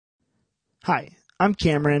Hi, I'm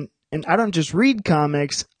Cameron, and I don't just read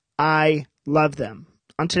comics, I love them.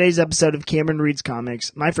 On today's episode of Cameron Reads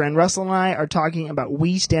Comics, my friend Russell and I are talking about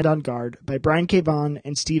We Stand on Guard by Brian K. Vaughan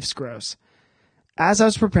and Steve Skroce. As I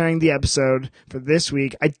was preparing the episode for this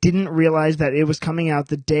week, I didn't realize that it was coming out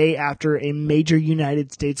the day after a major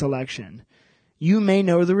United States election. You may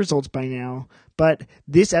know the results by now, but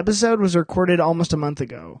this episode was recorded almost a month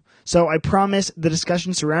ago, so I promise the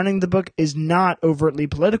discussion surrounding the book is not overtly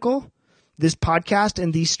political. This podcast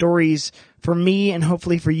and these stories, for me and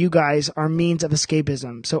hopefully for you guys, are means of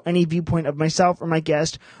escapism, so any viewpoint of myself or my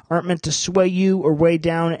guest aren't meant to sway you or weigh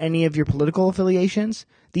down any of your political affiliations.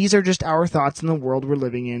 These are just our thoughts in the world we're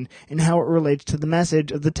living in and how it relates to the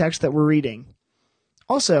message of the text that we're reading.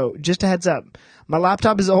 Also, just a heads up, my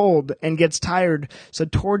laptop is old and gets tired, so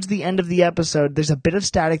towards the end of the episode, there's a bit of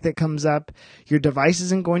static that comes up. Your device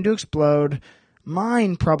isn't going to explode.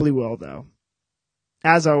 Mine probably will, though.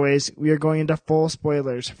 As always, we are going into full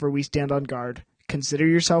spoilers for We Stand on Guard. Consider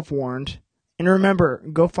yourself warned. And remember,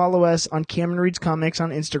 go follow us on Cameron Reads Comics on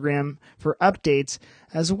Instagram for updates,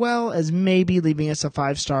 as well as maybe leaving us a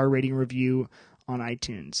 5-star rating review on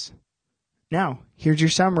iTunes. Now, here's your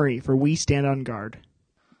summary for We Stand on Guard.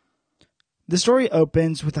 The story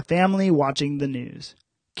opens with a family watching the news.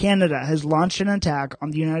 Canada has launched an attack on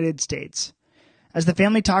the United States. As the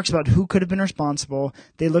family talks about who could have been responsible,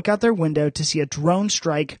 they look out their window to see a drone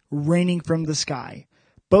strike raining from the sky.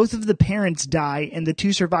 Both of the parents die, and the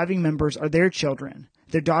two surviving members are their children,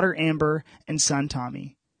 their daughter Amber and son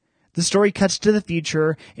Tommy. The story cuts to the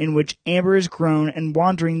future in which Amber is grown and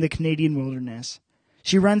wandering the Canadian wilderness.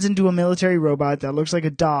 She runs into a military robot that looks like a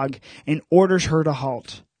dog and orders her to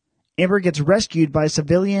halt. Amber gets rescued by a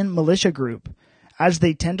civilian militia group. As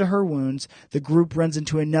they tend to her wounds, the group runs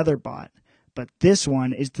into another bot. But this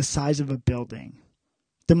one is the size of a building.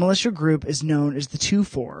 The militia group is known as the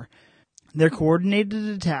 2-4. Their coordinated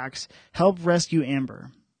attacks help rescue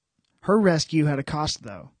Amber. Her rescue had a cost,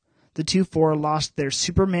 though. The 2-4 lost their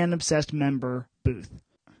Superman-obsessed member, Booth.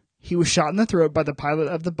 He was shot in the throat by the pilot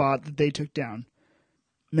of the bot that they took down.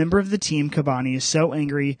 Member of the team, Kabani, is so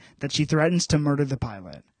angry that she threatens to murder the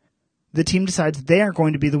pilot. The team decides they aren't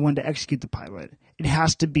going to be the one to execute the pilot. It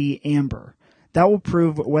has to be Amber. That will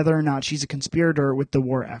prove whether or not she's a conspirator with the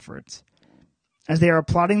war efforts. As they are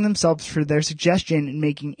applauding themselves for their suggestion in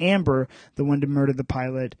making Amber the one to murder the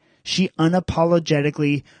pilot, she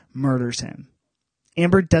unapologetically murders him.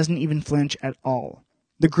 Amber doesn't even flinch at all.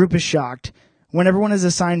 The group is shocked. When everyone is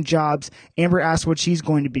assigned jobs, Amber asks what she's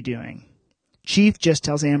going to be doing. Chief just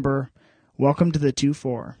tells Amber, "Welcome to the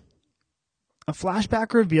 2-4. A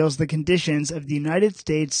flashback reveals the conditions of the United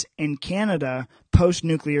States and Canada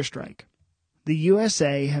post-nuclear strike. The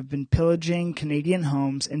USA have been pillaging Canadian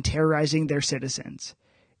homes and terrorizing their citizens.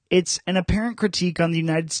 It's an apparent critique on the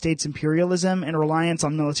United States' imperialism and reliance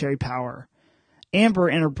on military power. Amber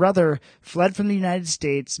and her brother fled from the United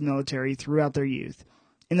States military throughout their youth.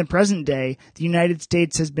 In the present day, the United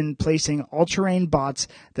States has been placing all-terrain bots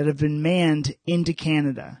that have been manned into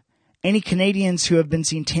Canada. Any Canadians who have been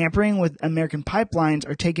seen tampering with American pipelines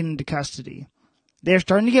are taken into custody. They are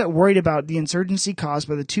starting to get worried about the insurgency caused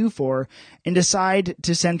by the 2-4 and decide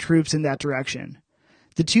to send troops in that direction.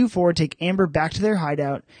 The 2-4 take Amber back to their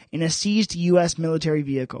hideout in a seized U.S. military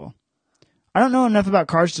vehicle. I don't know enough about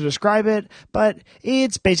cars to describe it, but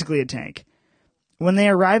it's basically a tank. When they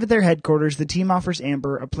arrive at their headquarters, the team offers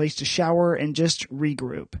Amber a place to shower and just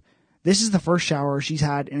regroup. This is the first shower she's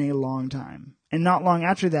had in a long time. And not long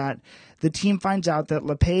after that, the team finds out that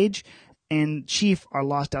LePage and Chief are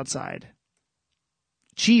lost outside.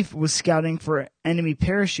 Chief was scouting for enemy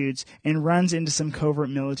parachutes and runs into some covert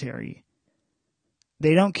military.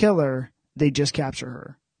 They don't kill her, they just capture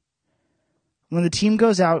her. When the team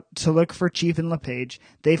goes out to look for Chief and LePage,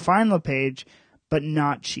 they find LePage, but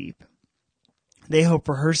not Chief. They hope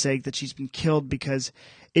for her sake that she's been killed because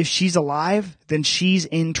if she's alive, then she's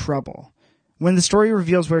in trouble. When the story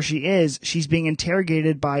reveals where she is, she's being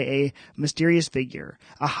interrogated by a mysterious figure,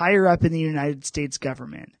 a higher up in the United States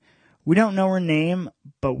government. We don't know her name,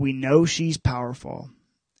 but we know she's powerful.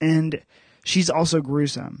 And she's also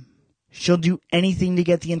gruesome. She'll do anything to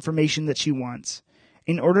get the information that she wants.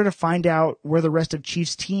 In order to find out where the rest of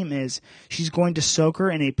Chief's team is, she's going to soak her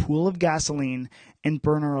in a pool of gasoline and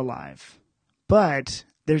burn her alive. But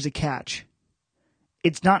there's a catch.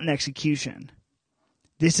 It's not an execution.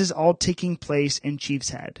 This is all taking place in Chief's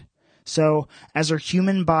head. So, as her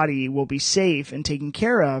human body will be safe and taken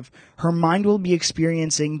care of, her mind will be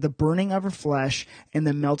experiencing the burning of her flesh and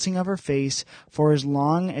the melting of her face for as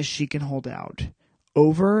long as she can hold out.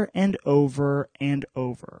 Over and over and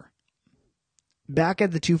over. Back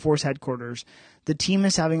at the 2-4's headquarters, the team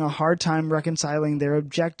is having a hard time reconciling their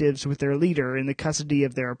objectives with their leader in the custody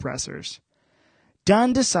of their oppressors.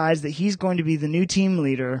 Dunn decides that he's going to be the new team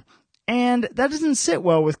leader, and that doesn't sit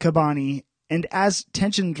well with Kobani, and as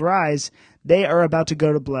tensions rise, they are about to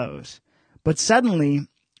go to blows. But suddenly,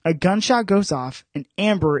 a gunshot goes off, and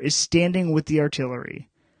Amber is standing with the artillery.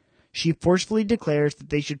 She forcefully declares that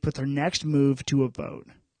they should put their next move to a vote.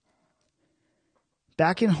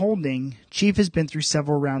 Back in holding, Chief has been through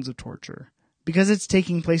several rounds of torture. Because it's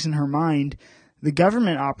taking place in her mind, the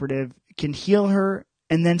government operative can heal her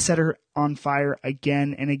and then set her on fire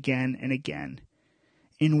again and again and again.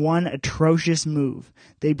 In one atrocious move,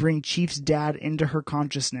 they bring Chief's dad into her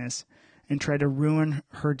consciousness and try to ruin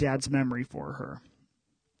her dad's memory for her.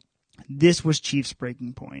 This was Chief's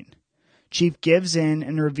breaking point. Chief gives in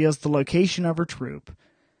and reveals the location of her troop.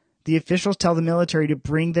 The officials tell the military to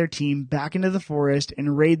bring their team back into the forest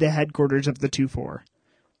and raid the headquarters of the 2-4.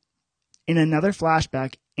 In another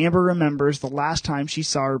flashback, Amber remembers the last time she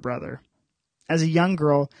saw her brother. As a young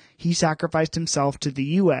girl, he sacrificed himself to the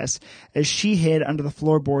U.S. as she hid under the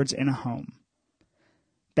floorboards in a home.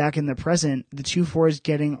 Back in the present, the 2-4 is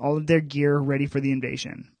getting all of their gear ready for the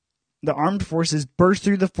invasion. The armed forces burst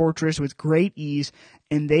through the fortress with great ease,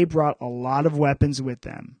 and they brought a lot of weapons with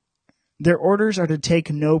them. Their orders are to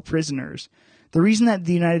take no prisoners. The reason that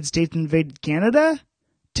the United States invaded Canada?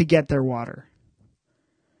 To get their water.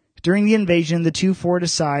 During the invasion, the 2-4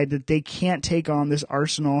 decide that they can't take on this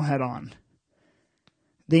arsenal head-on.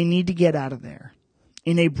 They need to get out of there.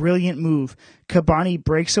 In a brilliant move, Kobani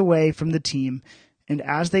breaks away from the team, and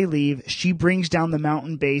as they leave, she brings down the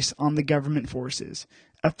mountain base on the government forces,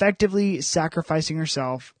 effectively sacrificing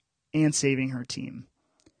herself and saving her team.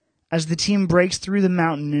 As the team breaks through the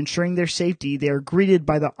mountain, ensuring their safety, they are greeted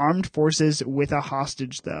by the armed forces with a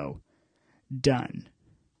hostage, though. Done.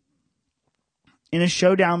 In a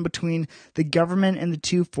showdown between the government and the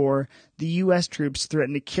 2-4, the U.S. troops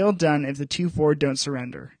threaten to kill Dunn if the 2-4 don't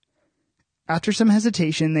surrender. After some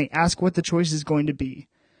hesitation, they ask what the choice is going to be.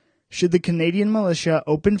 Should the Canadian militia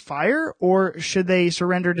open fire, or should they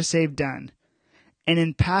surrender to save Dunn? An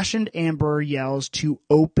impassioned Amber yells to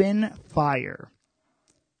open fire.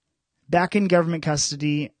 Back in government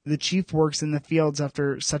custody, the chief works in the fields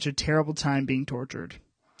after such a terrible time being tortured.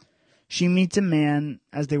 She meets a man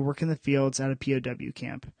as they work in the fields at a POW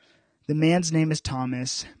camp. The man's name is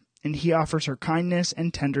Thomas, and he offers her kindness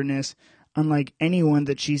and tenderness unlike anyone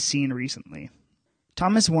that she's seen recently.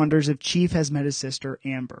 Thomas wonders if Chief has met his sister,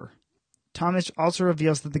 Amber. Thomas also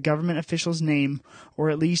reveals that the government official's name, or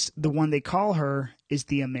at least the one they call her, is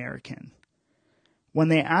the American. When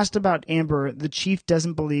they asked about Amber, the chief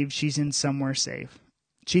doesn't believe she's in somewhere safe.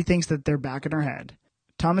 She thinks that they're back in her head.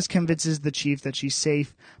 Thomas convinces the chief that she's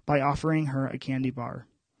safe by offering her a candy bar.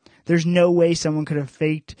 There's no way someone could have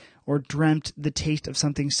faked or dreamt the taste of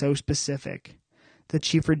something so specific. The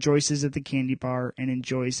chief rejoices at the candy bar and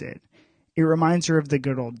enjoys it. It reminds her of the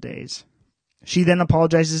good old days. She then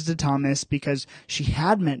apologizes to Thomas because she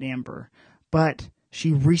had met Amber, but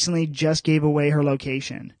she recently just gave away her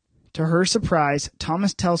location. To her surprise,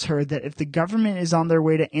 Thomas tells her that if the government is on their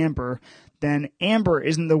way to Amber, then Amber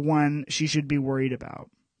isn't the one she should be worried about.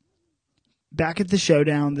 Back at the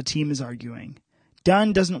showdown, the team is arguing.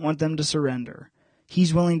 Dunn doesn't want them to surrender.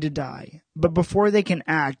 He's willing to die. But before they can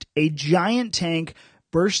act, a giant tank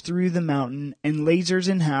bursts through the mountain and lasers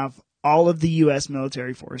in half all of the U.S.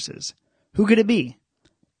 military forces. Who could it be?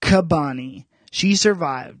 Kobani. She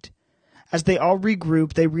survived. As they all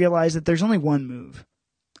regroup, they realize that there's only one move.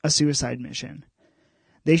 A suicide mission.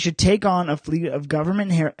 They should take on a fleet of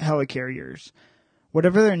government helicarriers.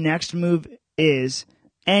 Whatever their next move is,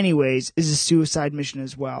 anyways, is a suicide mission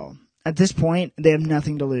as well. At this point, they have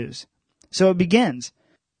nothing to lose. So it begins.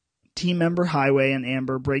 Team member Highway and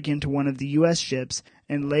Amber break into one of the U.S. ships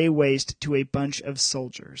and lay waste to a bunch of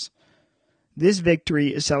soldiers. This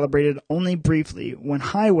victory is celebrated only briefly when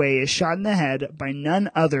Highway is shot in the head by none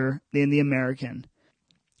other than the American.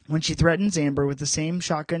 When she threatens Amber with the same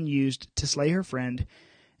shotgun used to slay her friend,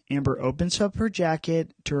 Amber opens up her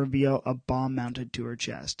jacket to reveal a bomb mounted to her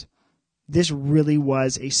chest. This really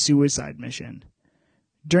was a suicide mission.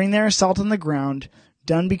 During their assault on the ground,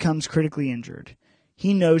 Dunn becomes critically injured.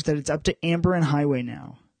 He knows that it's up to Amber and Highway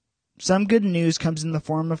now. Some good news comes in the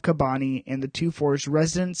form of Kobani and the 2-4's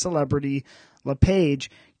resident celebrity, LePage,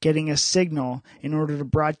 getting a signal in order to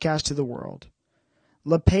broadcast to the world.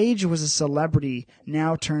 LePage was a celebrity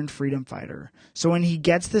now turned freedom fighter, so when he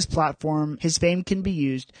gets this platform, his fame can be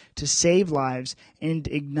used to save lives and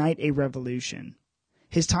ignite a revolution.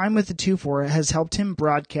 His time with the 2-4 has helped him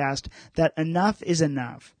broadcast that enough is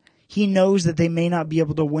enough. He knows that they may not be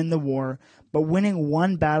able to win the war, but winning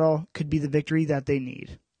one battle could be the victory that they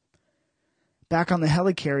need. Back on the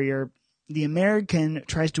helicarrier, the American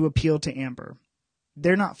tries to appeal to Amber.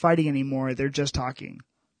 They're not fighting anymore, they're just talking.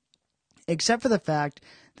 Except for the fact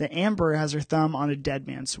that Amber has her thumb on a dead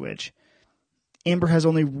man switch. Amber has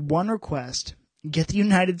only one request: get the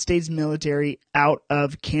United States military out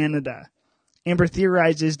of Canada. Amber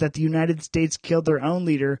theorizes that the United States killed their own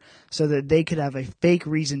leader so that they could have a fake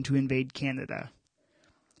reason to invade Canada.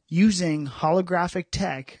 Using holographic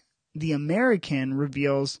tech, the American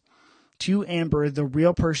reveals to Amber the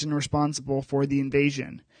real person responsible for the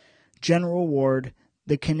invasion, General Ward,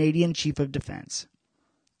 the Canadian Chief of Defense.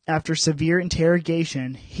 After severe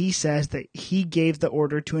interrogation, he says that he gave the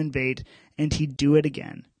order to invade and he'd do it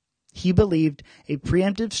again. He believed a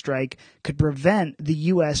preemptive strike could prevent the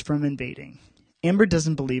U.S. from invading. Amber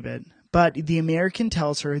doesn't believe it, but the American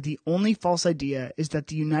tells her the only false idea is that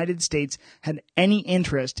the United States had any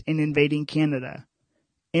interest in invading Canada.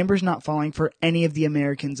 Amber's not falling for any of the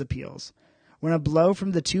Americans' appeals. When a blow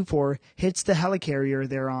from the 2-4 hits the helicarrier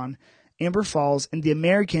they're on, Amber falls and the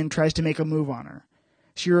American tries to make a move on her.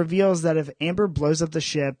 She reveals that if Amber blows up the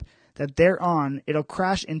ship that they're on, it'll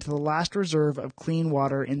crash into the last reserve of clean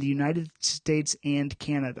water in the United States and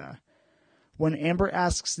Canada. When Amber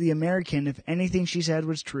asks the American if anything she said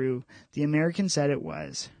was true, the American said it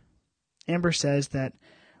was. Amber says that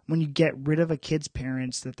when you get rid of a kid's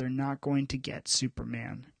parents, that they're not going to get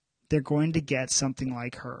Superman. They're going to get something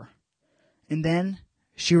like her. And then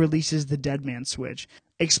she releases the dead man switch,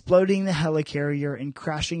 exploding the helicarrier and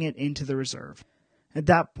crashing it into the reserve. At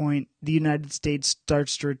that point, the United States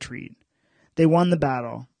starts to retreat. They won the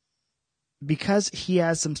battle. Because he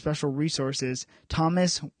has some special resources,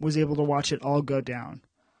 Thomas was able to watch it all go down.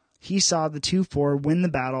 He saw the 2-4 win the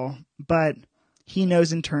battle, but he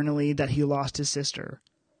knows internally that he lost his sister.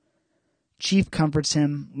 Chief comforts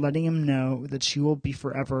him, letting him know that she will be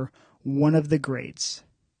forever one of the greats.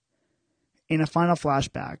 In a final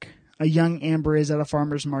flashback, a young Amber is at a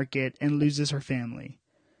farmer's market and loses her family.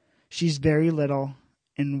 She's very little,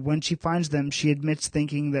 and when she finds them, she admits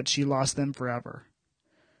thinking that she lost them forever.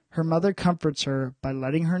 Her mother comforts her by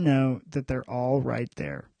letting her know that they're all right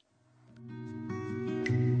there.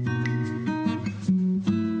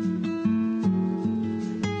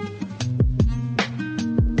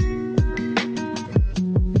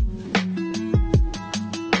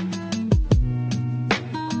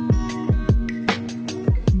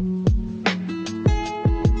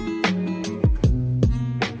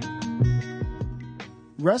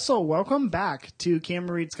 Russell, welcome back to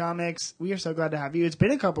Cameron Reads Comics. We are so glad to have you. It's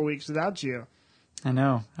been a couple weeks without you. I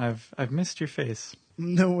know. I've missed your face.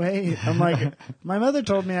 No way. I'm like, my mother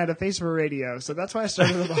told me I had a face for radio, so that's why I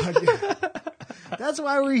started the podcast. That's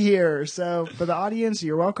why we're here. So for the audience,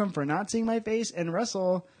 you're welcome for not seeing my face. And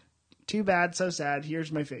Russell, too bad, so sad.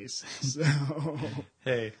 Here's my face. So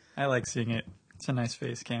Hey, I like seeing it. It's a nice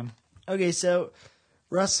face, Cam. Okay, so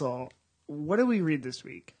Russell, what did we read this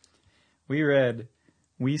week? We read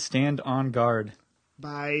We Stand on Guard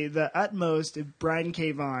by the utmost Brian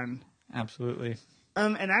K. Vaughan. Absolutely.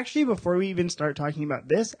 And actually, before we even start talking about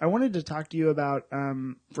this, I wanted to talk to you about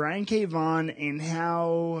Brian K. Vaughan and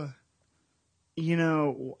how, you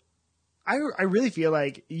know, I really feel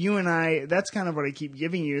like you and I, that's kind of what I keep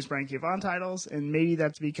giving you is Brian K. Vaughan titles, and maybe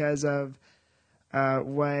that's because of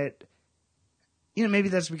maybe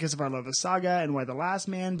that's because of our love of Saga and Why the Last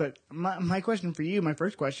Man. But my question for you, my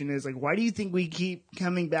first question is, like, why do you think we keep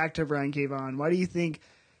coming back to Brian K. Vaughan? Why do you think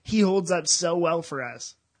he holds up so well for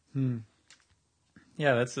us?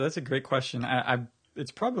 Yeah, that's a great question.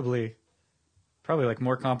 It's probably like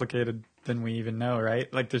more complicated than we even know,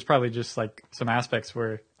 right? Like, there's probably just like some aspects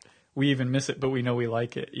where we even miss it, but we know we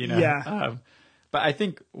like it, you know? Yeah. But I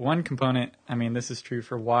think one component, I mean, this is true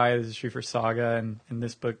for Why, this is true for Saga, and in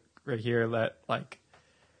this book right here, that like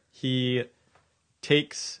he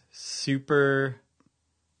takes super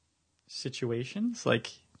situations,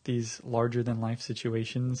 like these larger than life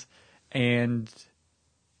situations, and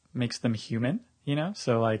makes them human, you know?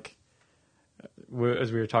 So like,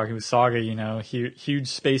 as we were talking with Saga, you know, huge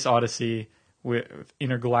space odyssey with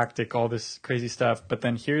intergalactic, all this crazy stuff. But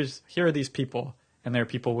then here are these people, and they're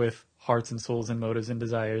people with hearts and souls and motives and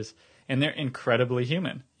desires, and they're incredibly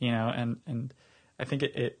human, you know, and I think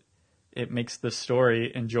it makes the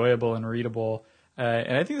story enjoyable and readable.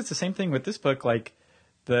 And I think it's the same thing with this book. Like,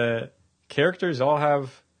 the characters all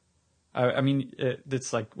have,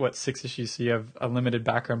 it's like, 6 issues, so you have a limited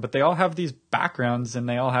background, but they all have these backgrounds and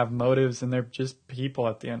they all have motives, and they're just people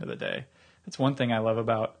at the end of the day. That's one thing I love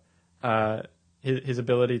about his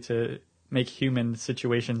ability to make human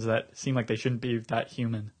situations that seem like they shouldn't be that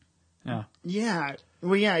human. Yeah. Yeah.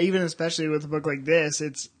 Well, yeah, even especially with a book like this,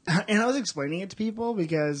 and I was explaining it to people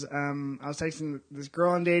because I was texting this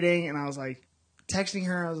girl I'm dating, and I was like, texting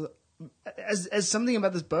her, I was as something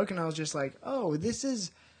about this book, and I was just like, oh, this is,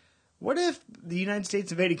 what if the United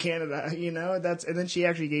States invaded Canada, and then she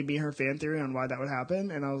actually gave me her fan theory on why that would happen,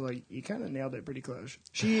 and I was like, you kind of nailed it pretty close.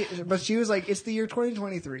 But she was like, it's the year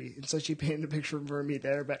 2023, and so she painted a picture for me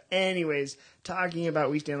there, but anyways, talking about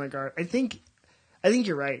We Stand on Guard, I think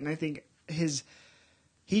you're right, and I think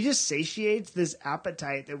he just satiates this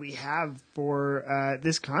appetite that we have for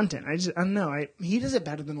this content. I don't know. He does it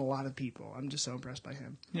better than a lot of people. I'm just so impressed by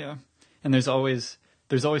him. Yeah, and there's always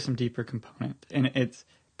some deeper component, and it's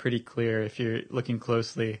pretty clear if you're looking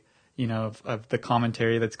closely, of the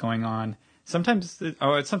commentary that's going on. Sometimes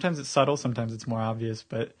it's subtle, sometimes it's more obvious.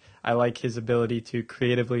 But I like his ability to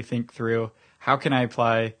creatively think through how can I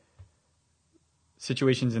apply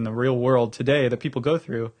situations in the real world today that people go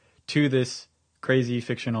through to this crazy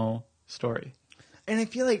fictional story. And I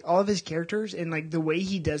feel like all of his characters and like the way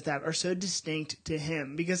he does that are so distinct to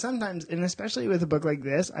him, because sometimes, and especially with a book like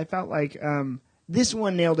this, I felt like this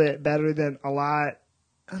one nailed it better than a lot.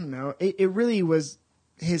 I don't know. It really was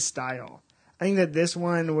his style. I think that this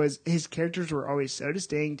one his characters were always so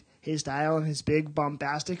distinct, his style and his big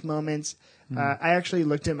bombastic moments. I actually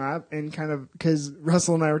looked him up and kind of, because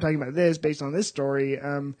Russell and I were talking about this based on this story,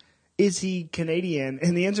 is he Canadian?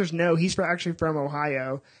 And the answer is no. He's actually from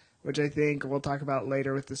Ohio, which I think we'll talk about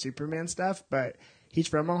later with the Superman stuff. But he's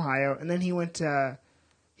from Ohio. And then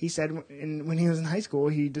he said when he was in high school,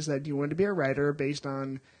 he decided he wanted to be a writer based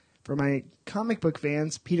on, for my comic book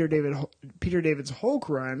fans, Peter David's Hulk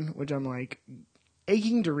run, which I'm like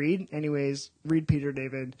aching to read. Anyways, read Peter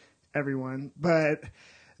David, everyone. But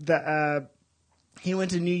he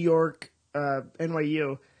went to New York,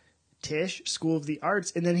 NYU, Tisch School of the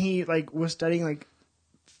Arts, and then he was studying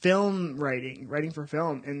film writing for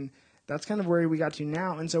film, and that's kind of where we got to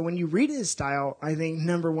now. And so when you read his style, I think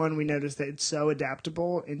number one, we noticed that it's so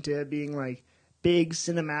adaptable into being big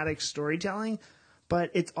cinematic storytelling, but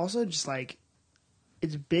it's also just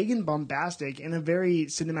it's big and bombastic in a very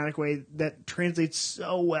cinematic way that translates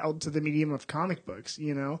so well to the medium of comic books,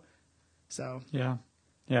 So yeah,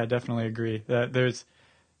 I definitely agree that there's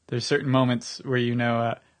certain moments where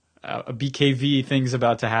a BKV thing's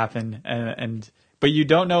about to happen, but you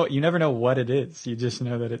never know what it is. You just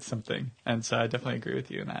know that it's something, and so I definitely agree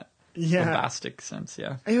with you in that bombastic sense.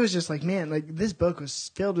 Yeah, it was just this book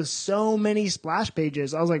was filled with so many splash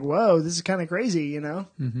pages. I was like, whoa, this is kind of crazy,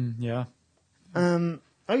 Mm-hmm, yeah.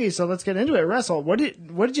 Okay, so let's get into it. Russell, what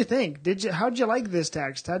did you think? How'd you like this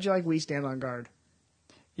text? How'd you like We Stand on Guard?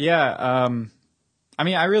 Yeah,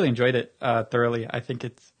 I really enjoyed it thoroughly. I think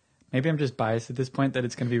maybe I'm just biased at this point that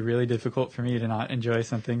it's going to be really difficult for me to not enjoy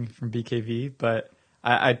something from BKV, but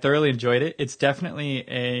I thoroughly enjoyed it. It's definitely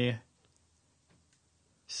a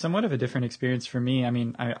somewhat of a different experience for me.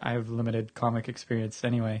 I have limited comic experience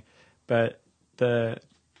anyway, but the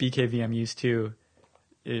BKV I'm used to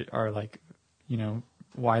are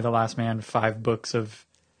Why the Last Man, 5 books of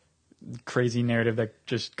crazy narrative that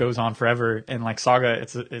just goes on forever, and Saga,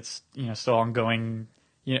 it's still ongoing.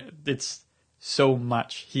 It's so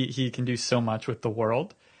much. He can do so much with the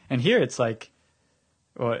world, and here it's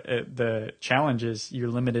the challenge is you're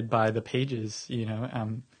limited by the pages,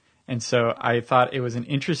 and so I thought it was an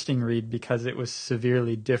interesting read because it was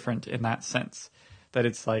severely different in that sense. That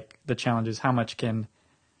it's the challenge is how much can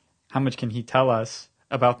he tell us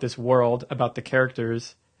about this world, about the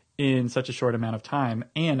characters in such a short amount of time,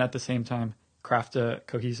 and at the same time craft a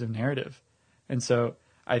cohesive narrative. And so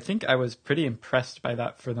I think I was pretty impressed by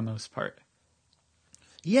that for the most part.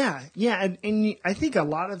 Yeah, and I think a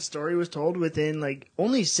lot of story was told within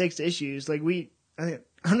only 6 issues. I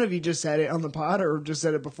don't know if you just said it on the pod or just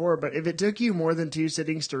said it before, but if it took you more than 2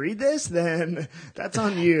 sittings to read this, then that's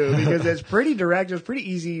on you, because it's pretty direct. It's pretty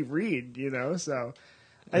easy read, So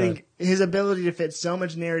I think his ability to fit so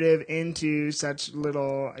much narrative into such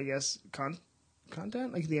little, I guess,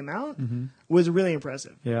 content, the amount, was really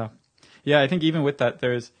impressive. Yeah. I think even with that,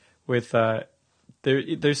 there's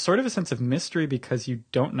sort of a sense of mystery because you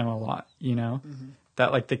don't know a lot,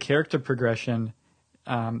 that the character progression,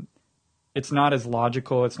 it's not as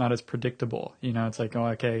logical. It's not as predictable. It's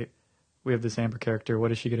okay, we have this Amber character.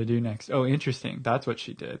 What is she going to do next? Oh, interesting. That's what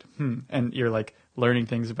she did. And you're learning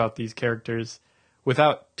things about these characters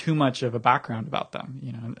without too much of a background about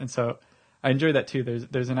them, And so I enjoy that too.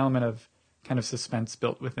 There's an element of kind of suspense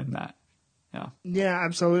built within that. Yeah. Yeah,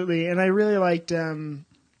 absolutely. And I really liked,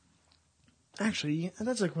 actually,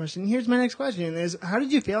 that's a question. Here's my next question is, how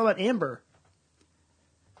did you feel about Amber?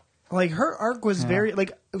 Like, her arc was very,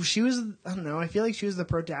 like, she was, I don't know, I feel like she was the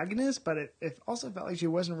protagonist, but it also felt like she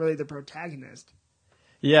wasn't really the protagonist.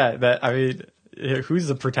 Yeah, who's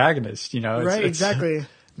the protagonist? Right, exactly.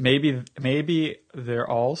 Maybe they're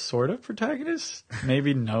all sort of protagonists.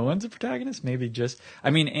 Maybe no one's a protagonist. Maybe just.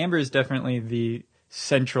 Amber is definitely the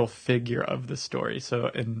central figure of the story. So,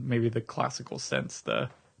 in maybe the classical sense, the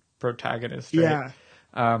protagonist. Right?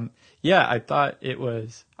 Yeah. I thought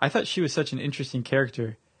she was such an interesting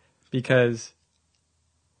character because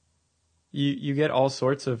you get all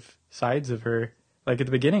sorts of sides of her. Like at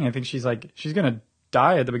the beginning, I think she's gonna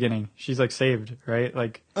die at the beginning. She's like saved, right?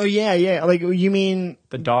 Like, oh yeah. Like, you mean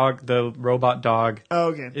the robot dog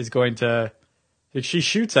oh, okay. is going to, if she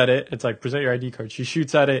shoots at it, it's like, present your ID card. She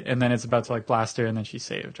shoots at it and then it's about to like blast her and then she's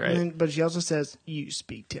saved, right? But she also says, "You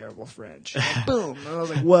speak terrible French." Like, boom. And I was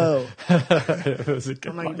like, whoa. It was a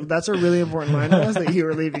good I'm like, line. that's a really important line that you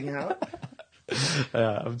were leaving out.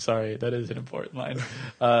 Yeah, I'm sorry. That is an important line.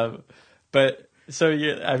 But so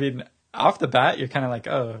off the bat, you're kind of like,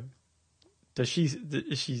 oh, is she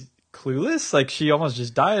clueless? Like, she almost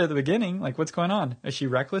just died at the beginning. Like, what's going on? Is she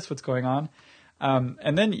reckless? What's going on?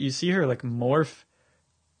 And then you see her like morph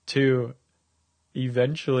to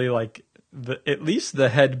eventually like at least the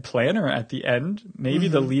head planner at the end, maybe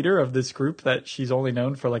the leader of this group that she's only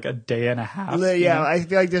known for like a day and a half. Yeah, I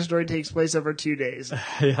feel like this story takes place over 2 days.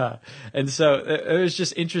 Yeah. And so it was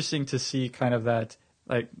just interesting to see kind of that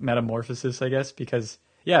like metamorphosis, I guess, because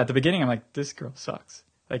at the beginning I'm like, this girl sucks.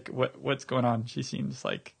 Like, what's going on? She seems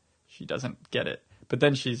like she doesn't get it. But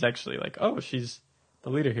then she's actually like, oh, she's the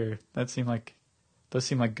leader here. Those seem like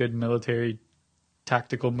good military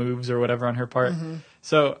tactical moves or whatever on her part. Mm-hmm.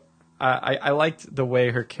 So I liked the way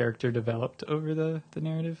her character developed over the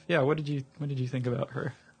narrative. Yeah, what did you think about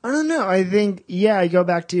her? I don't know. I think, I go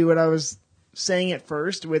back to what I was saying at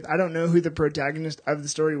first with, I don't know who the protagonist of the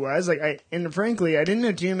story was. And frankly, I didn't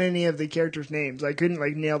know too many of the characters' names. I couldn't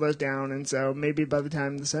nail those down. And so maybe by the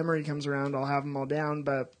time the summary comes around, I'll have them all down.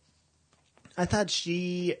 But I thought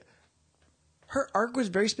her arc was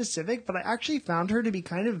very specific, but I actually found her to be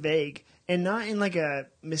kind of vague and not in like a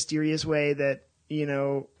mysterious way that,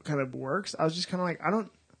 kind of works. I was just kind of like,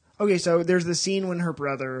 okay, so there's the scene when her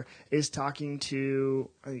brother is talking to,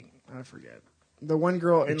 I forget, the one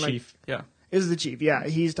girl in chief. Yeah. Is the chief, yeah.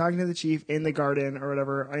 He's talking to the chief in the garden or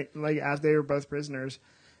whatever, as they were both prisoners.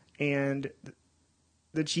 And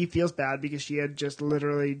the chief feels bad because she had just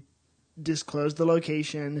literally disclosed the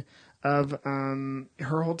location of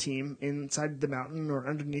her whole team inside the mountain or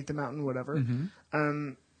underneath the mountain, whatever. Mm-hmm.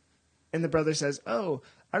 And the brother says, oh,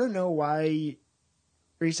 I don't know why...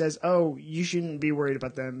 Or he says, oh, you shouldn't be worried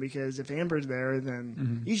about them because if Amber's there,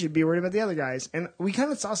 then you should be worried about the other guys. And we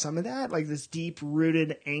kind of saw some of that, like this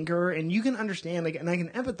deep-rooted anger. And you can understand, and I can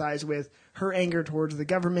empathize with her anger towards the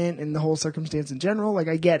government and the whole circumstance in general.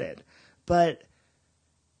 I get it. But,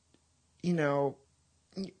 and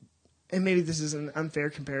maybe this is an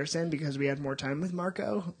unfair comparison because we had more time with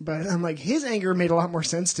Marco. But I'm like, his anger made a lot more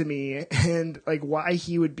sense to me. And, why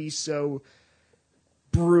he would be so...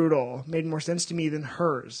 brutal made more sense to me than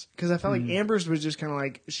hers, because I felt like Amber's was just kind of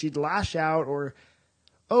like she'd lash out or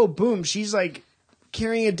boom, she's like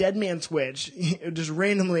carrying a dead man switch just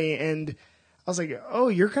randomly, and I was like, oh,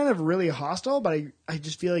 you're kind of really hostile, but I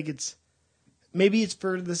just feel like maybe it's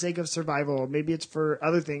for the sake of survival, maybe it's for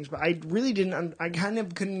other things, but I really I kind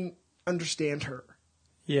of couldn't understand her.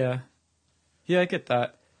 I get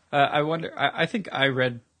that. I wonder, I think I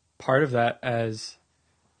read part of that as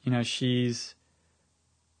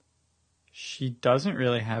she doesn't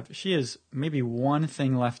really she has maybe one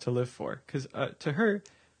thing left to live for. Because to her,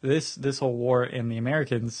 this whole war and the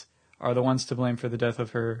Americans are the ones to blame for the death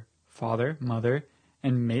of her father, mother,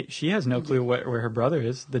 and she has no clue where her brother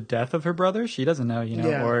is. The death of her brother, she doesn't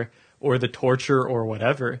know, or the torture or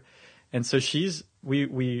whatever. And so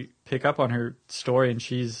we pick up on her story and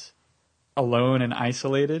she's alone and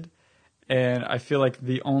isolated. And I feel like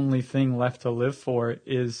the only thing left to live for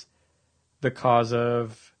is the cause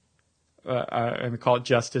of... and call it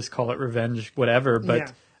justice, call it revenge, whatever,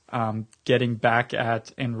 but getting back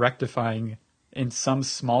at and rectifying in some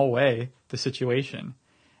small way the situation.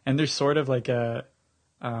 And there's sort of like a,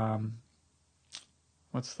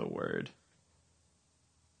 what's the word?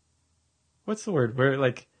 Where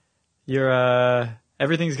like you're,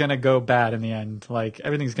 everything's going to go bad in the end. Like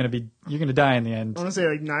everything's going to be, you're going to die in the end. I want to say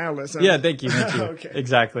like nihilism. Yeah, thank you. Okay.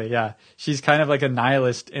 Exactly, yeah. She's kind of like a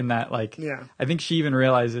nihilist in that, like, I think she even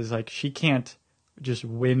realizes like she can't just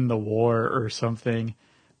win the war or something,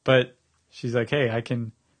 but she's like, hey, I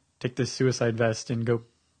can take this suicide vest and go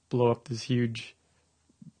blow up this huge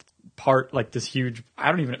part, like this huge, I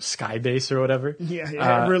don't even know, sky base or whatever.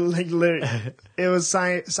 Yeah. We're like literally, it was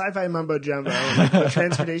sci-fi mumbo jumbo, like the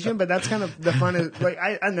transportation, but that's kind of the fun. Like,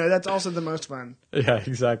 I know that's also the most fun. Yeah,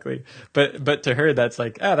 exactly. But to her, that's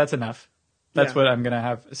like, that's enough. That's what I'm going to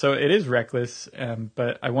have. So it is reckless.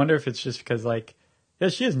 But I wonder if it's just because like,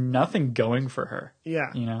 she has nothing going for her.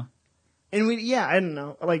 Yeah. You know? And I don't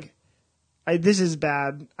know. Like, this is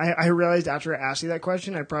bad. I realized after I asked you that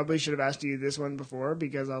question, I probably should have asked you this one before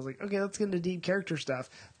because I was like, okay, let's get into deep character stuff.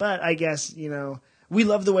 But I guess, we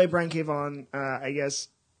love the way Brian K. Vaughan,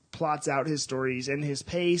 plots out his stories and his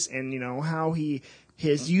pace and, how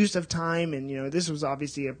his use of time. And, this was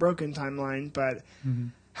obviously a broken timeline. But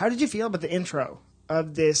how did you feel about the intro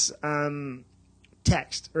of this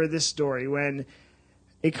text or this story when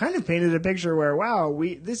it kind of painted a picture where, wow,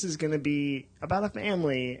 this is going to be about a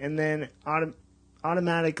family. And then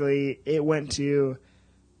automatically it went to,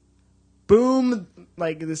 boom,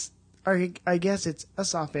 like this, I guess it's a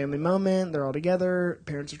soft family moment. They're all together.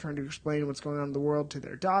 Parents are trying to explain what's going on in the world to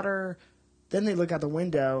their daughter. Then they look out the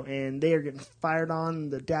window and they are getting fired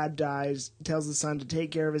on. The dad dies, tells the son to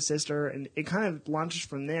take care of his sister. And it kind of launches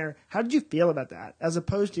from there. How did you feel about that? As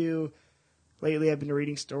opposed to, lately, I've been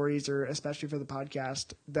reading stories, or especially for the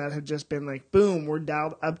podcast, that have just been like, boom, we're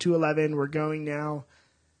dialed up to 11, we're going now.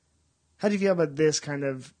 How do you feel about this kind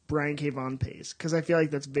of Brian K. Vaughan pace? Because I feel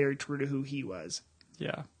like that's very true to who he was.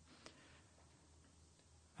 Yeah.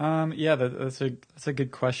 That's a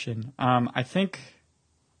good question. I think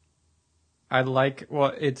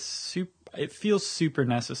it feels super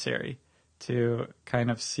necessary to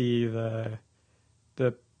kind of see the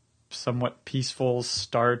somewhat peaceful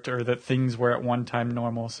start, or that things were at one time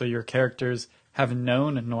normal. So your characters have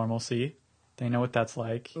known normalcy. They know what that's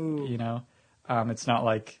like. Ooh. It's not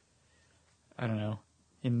like, I don't know,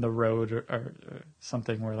 In the Road or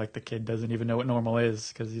something where like the kid doesn't even know what normal is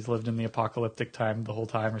because he's lived in the apocalyptic time the whole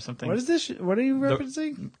time or something. What is this? What are you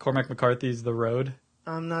referencing? Cormac McCarthy's The Road.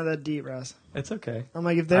 I'm not that deep, Russ. It's okay. I'm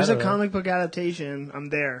like, if there's a comic book adaptation, I'm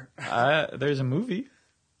there. There's a movie.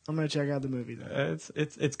 I'm gonna check out the movie though.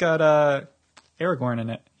 It's got Aragorn in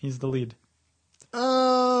it. He's the lead.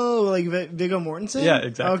 Oh, like Viggo Mortensen? Yeah,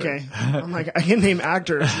 exactly. Okay. I'm like, I can name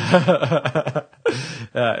actors.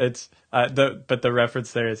 But the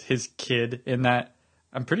reference there is his kid in that.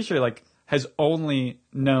 I'm pretty sure like has only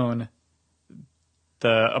known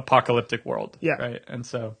the apocalyptic world. Yeah. Right. And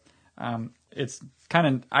so it's kind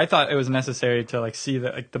of, I thought it was necessary to like see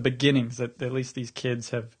the beginnings that at least these kids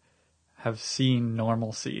have seen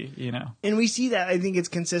normalcy, And we see that, I think it's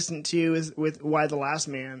consistent too with Why the Last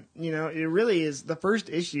Man. It really is, the first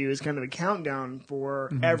issue is kind of a countdown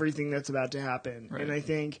for everything that's about to happen. Right. And I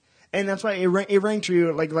think, and that's why it rang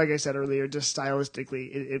true, like I said earlier, just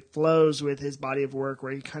stylistically, it flows with his body of work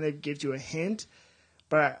where he kind of gives you a hint.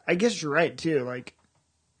 But I guess you're right too, like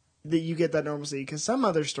that you get that normalcy, because some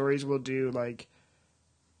other stories will do like,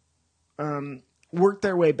 work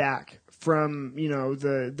their way back from,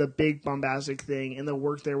 the big bombastic thing, and they'll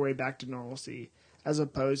work their way back to normalcy, as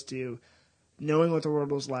opposed to knowing what the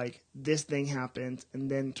world was like, this thing happened,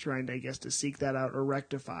 and then trying to, I guess, to seek that out or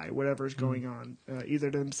rectify whatever's going on,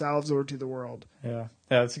 either to themselves or to the world. Yeah,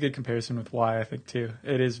 that's a good comparison with Why, I think, too.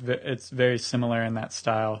 It's very similar in that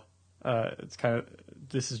style. It's kind of,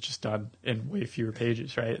 this is just done in way fewer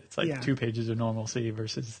pages, right? It's like 2 pages of normalcy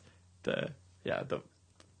versus the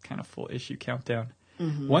kind of full issue countdown.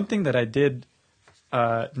 Mm-hmm. One thing that I did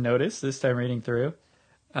notice this time reading through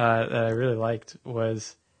that I really liked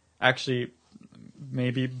was actually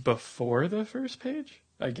maybe before the first page,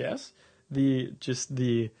 I guess, the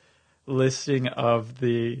listing of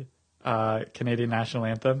the Canadian national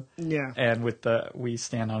anthem. Yeah. And with the We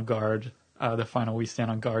Stand on Guard, the final We Stand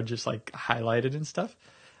on Guard just like highlighted and stuff.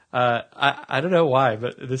 I don't know why,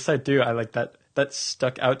 but this side too, I like that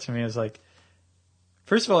stuck out to me as like,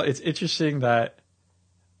 first of all, it's interesting that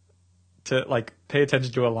to like pay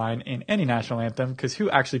attention to a line in any national anthem, because who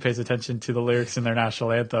actually pays attention to the lyrics in their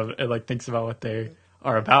national anthem and like thinks about what they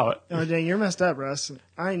are about? Oh dang, you're messed up, Russ.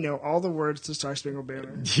 I know all the words to Star Spangled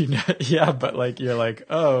Banner. Yeah, but like you're like,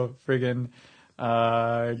 oh friggin'.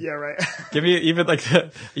 Yeah, right. Give me even like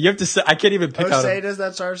you have to say. I can't even pick out. Say, does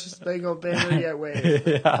that Star Spangled Banner yet wave?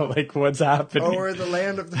 Yeah, like what's happening? O'er the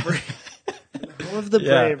land of the brave. Home of the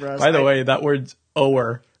brave, Russ. By the way, that word's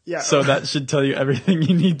o'er. Yeah. So that should tell you everything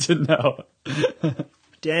you need to know.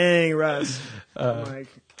 Dang, Russ. Like,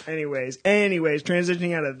 anyways,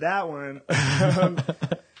 transitioning out of that one.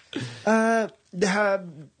 I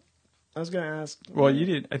was going to ask. Well, you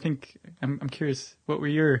did. I think I'm curious. What were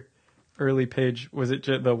your early page? Was it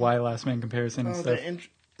just the Why Last Man comparison and stuff?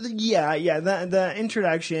 The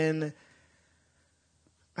introduction.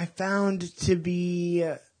 I found to be.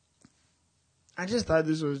 I just thought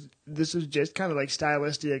this was just kind of like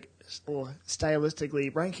stylistically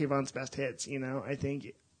Brian K. Vaughan's best hits. You know, I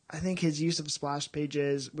think his use of splash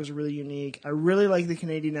pages was really unique. I really like the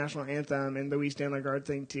Canadian national anthem and the We Stand on Guard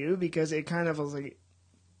thing too, because it kind of was like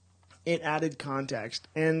it added context,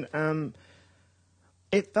 and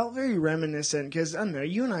it felt very reminiscent because I don't know,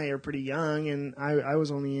 you and I are pretty young, and I was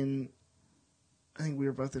only in. I think we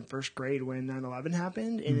were both in first grade when 9/11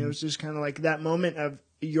 happened, and it was just kind of like that moment of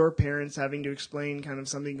your parents having to explain kind of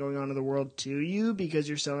something going on in the world to you because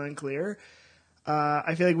you're so unclear.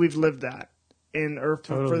 I feel like we've lived that,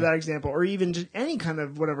 for that example, or even just any kind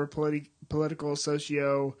of whatever political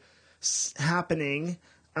socio happening.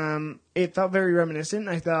 It felt very reminiscent,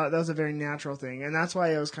 and I thought that was a very natural thing, and that's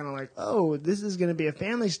why I was kind of like, oh, this is going to be a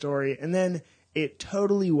family story, and then it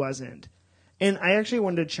totally wasn't. And I actually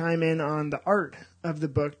wanted to chime in on the art of the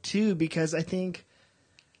book, too, because I think,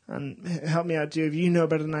 help me out, too, if you know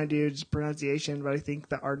better than I do, just pronunciation, but I think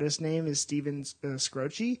the artist's name is Steven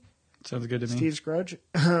Skroce. Sounds good to me. Steve Skroce.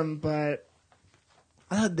 But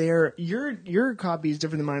I thought your copy is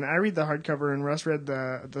different than mine. I read the hardcover, and Russ read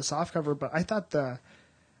the softcover, but I thought the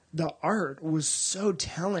art was so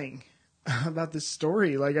telling about this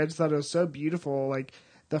story. Like, I just thought it was so beautiful. Like,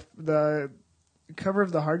 the cover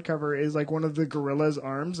of the hardcover is like one of the gorilla's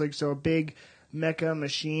arms, like so a big mecha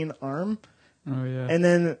machine arm. Oh yeah. And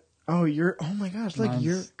then oh my gosh, like Mine's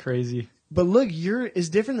you're crazy. But look, your is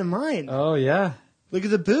different than mine. Oh yeah. Look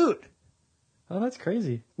at the boot. Oh, that's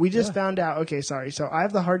crazy. We just found out. Okay, sorry. So I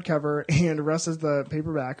have the hardcover and Russ has the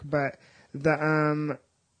paperback, but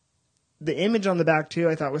the image on the back, too,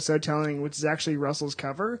 I thought was so telling, which is actually Russell's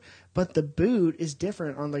cover. But the boot is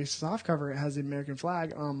different. On the soft cover, it has the American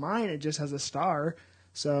flag. On mine, it just has a star.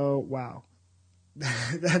 So, wow.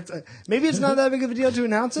 Maybe it's not that big of a deal to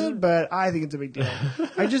announce it, but I think it's a big deal.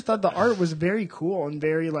 I just thought the art was very cool and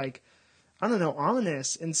very, like, I don't know,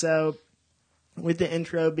 ominous. And so, with the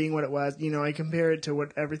intro being what it was, you know, I compare it to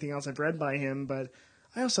everything else I've read by him. But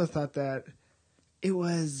I also thought that it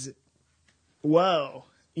was, whoa.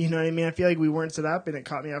 You know what I mean? I feel like we weren't set up, and it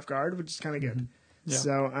caught me off guard, which is kind of good.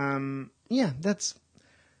 Mm-hmm. Yeah. So,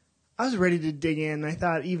 I was ready to dig in. I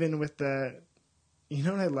thought even with you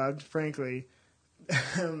know what I loved, frankly,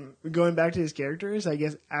 going back to his characters, I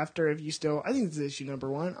guess I think this is issue number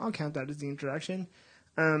 1. I'll count that as the introduction.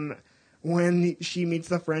 When she meets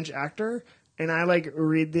the French actor, and I like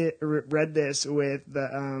read this with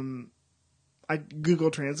I Google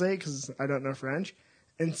Translate because I don't know French.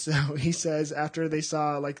 And so he says after they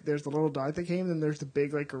saw, like, there's the little dog that came, then there's the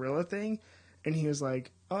big, like, gorilla thing. And he was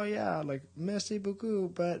like, oh, yeah, like, merci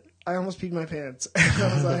beaucoup, but I almost peed my pants. And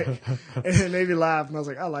I was like, and it made me laugh. And I was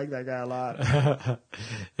like, I like that guy a lot.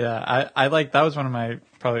 Yeah, I like, that was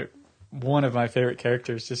probably one of my favorite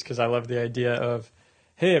characters, just because I love the idea of,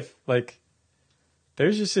 hey, if, like,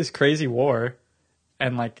 there's just this crazy war,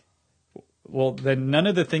 and, like, well, then none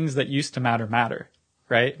of the things that used to matter,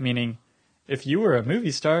 right? Meaning, if you were a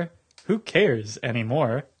movie star, who cares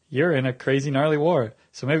anymore? You're in a crazy gnarly war.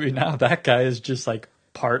 So maybe now that guy is just like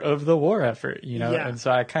part of the war effort, you know? Yeah. And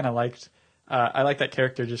so I kind of liked that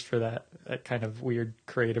character just for that kind of weird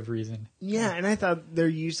creative reason. Yeah, and I thought their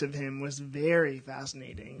use of him was very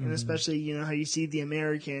fascinating. And especially, you know, how you see the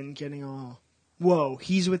American getting all, whoa,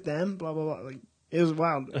 he's with them, blah, blah, blah. Like, it was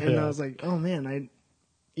wild. And I was like, oh man,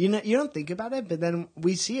 you know, you don't think about it, but then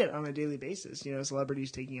we see it on a daily basis. You know,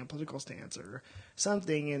 celebrities taking a political stance or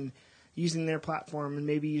something and using their platform and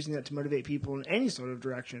maybe using that to motivate people in any sort of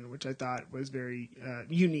direction, which I thought was very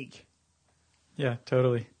unique. Yeah,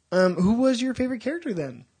 totally. Who was your favorite character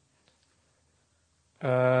then?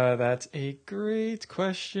 That's a great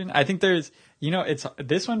question. I think there's, you know, it's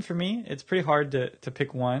this one for me. It's pretty hard to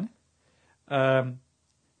pick one. One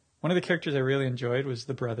of the characters I really enjoyed was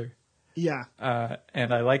the brother. Yeah.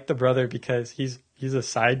 And I like the brother because he's a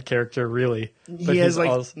side character, really. But he has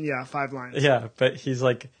like, 5 lines. Yeah, but he's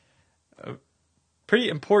like pretty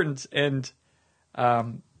important. And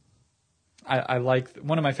I like,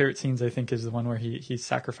 one of my favorite scenes, I think, is the one where he's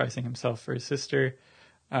sacrificing himself for his sister.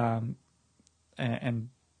 And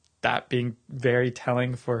that being very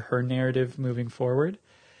telling for her narrative moving forward.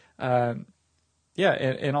 And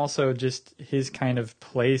also just his kind of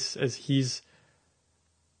place as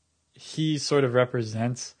he sort of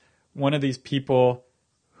represents one of these people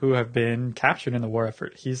who have been captured in the war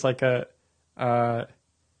effort. He's like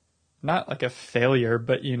not like a failure,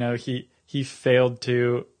 but you know, he failed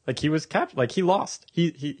to, like, he was captured, like he lost.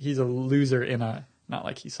 He's a loser in a, not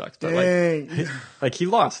like he sucks, but like he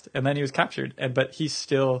lost and then he was captured, but he's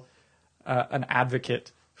still an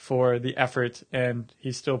advocate for the effort and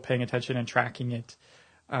he's still paying attention and tracking it.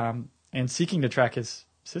 and seeking to track his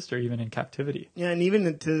sister even in captivity. Yeah, and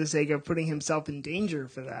even to the sake of putting himself in danger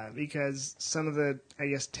for that, because some of the, I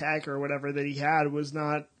guess, tech or whatever that he had was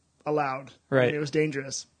not allowed. Right. And it was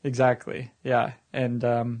dangerous. Exactly. Yeah. And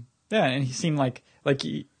and he seemed like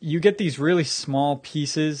you get these really small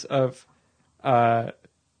pieces of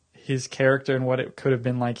his character and what it could have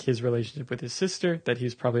been like, his relationship with his sister, that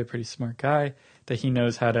he's probably a pretty smart guy, that he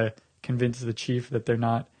knows how to convince the chief that they're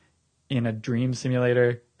not in a dream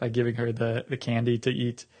simulator by giving her the candy to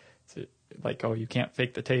eat. Like, oh, you can't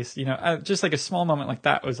fake the taste. Just like a small moment like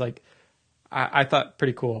that was like, I thought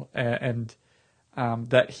pretty cool. And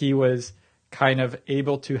that he was kind of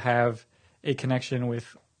able to have a connection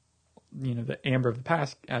with, the Amber of the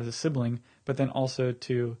past as a sibling, but then also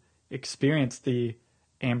to experience the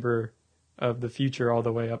Amber of the future all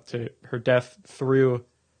the way up to her death through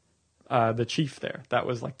the chief there. That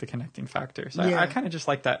was like the connecting factor. So yeah. I kind of just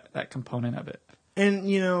like that component of it. And,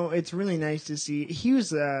 it's really nice to see. He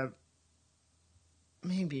was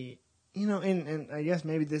maybe, and I guess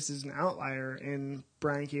maybe this is an outlier in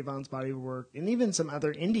Brian K. Vaughan's body of work, and even some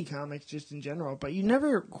other indie comics just in general, but you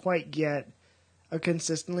never quite get a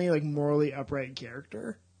consistently, like, morally upright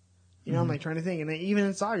character. I'm like trying to think. And even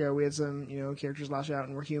in Saga, we had some, characters lash out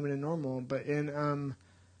and were human and normal, but in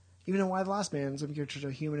even in Why the Last Man, some characters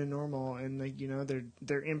are human and normal, and like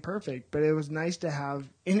they're imperfect. But it was nice to have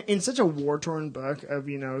in such a war torn book of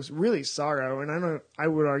really sorrow. And I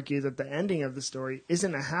would argue that the ending of the story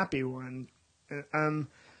isn't a happy one.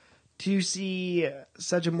 To see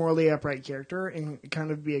such a morally upright character and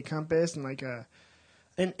kind of be a compass and like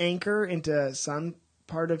an anchor into some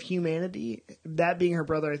part of humanity, that being her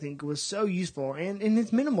brother, I think was so useful, and in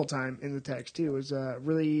its minimal time in the text too was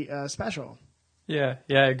really special. Yeah,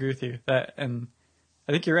 I agree with you. And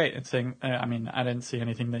I think you're right in saying, I didn't see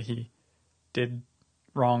anything that he did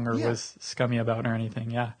wrong or was scummy about or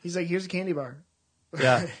anything. Yeah. He's like, here's a candy bar.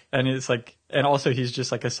 Yeah. And it's like, and also he's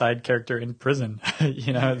just like a side character in prison.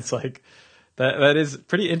 It's like, that is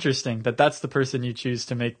pretty interesting that's the person you choose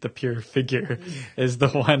to make the pure figure is the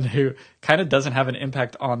one who kind of doesn't have an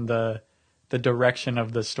impact on the direction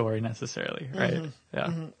of the story necessarily. Right. Mm-hmm. Yeah.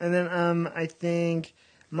 Mm-hmm. And then, I think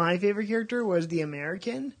my favorite character was the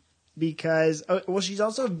American because, she's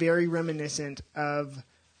also very reminiscent of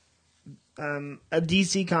a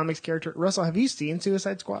DC Comics character. Russell, have you seen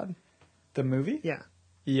Suicide Squad? The movie? Yeah.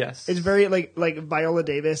 Yes. It's very like Viola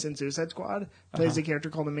Davis in Suicide Squad plays a character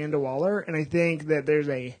called Amanda Waller, and I think that there's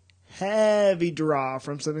a heavy draw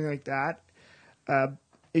from something like that.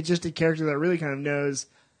 It's just a character that really kind of knows.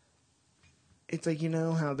 It's like,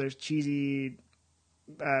 how there's cheesy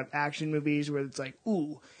action movies where it's like,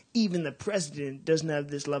 ooh, even the president doesn't have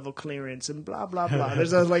this level clearance and blah, blah, blah.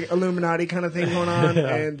 There's a like Illuminati kind of thing going on.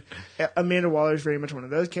 Yeah. And Amanda Waller is very much one of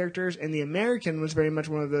those characters. And the American was very much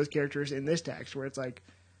one of those characters in this text where it's like,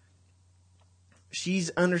 she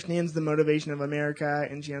understands the motivation of America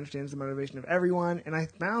and she understands the motivation of everyone. And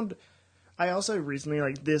I also recently,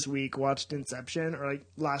 like this week, watched Inception, or like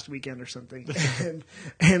last weekend or something,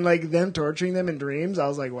 and like them torturing them in dreams. I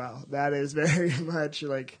was like, wow, that is very much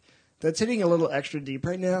like that's hitting a little extra deep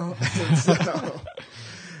right now.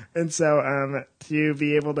 and so to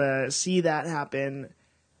be able to see that happen,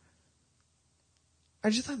 I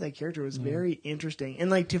just thought that character was very interesting, and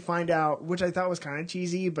like to find out, which I thought was kind of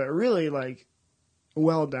cheesy, but really like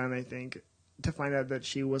well done, I think. To find out that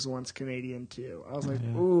she was once Canadian too. I was like,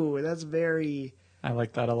 ooh, that's very... I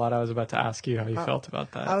like that a lot. I was about to ask you how you felt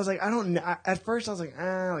about that. I was like, I don't know. At first I was like,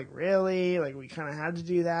 like really? Like we kind of had to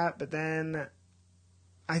do that. But then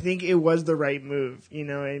I think it was the right move. You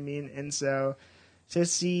know what I mean? And so to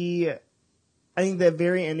see, I think that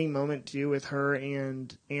very ending moment too with her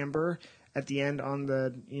and Amber at the end on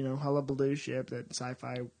the, Hullabaloo ship, that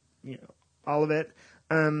sci-fi, all of it.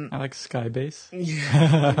 I like Skybase.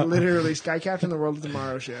 Yeah, like literally Sky Captain the World of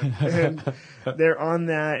Tomorrow ship. And they're on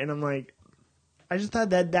that, and I'm like, I just thought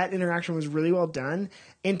that interaction was really well done.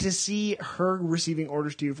 And to see her receiving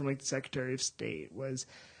orders too from like the Secretary of State was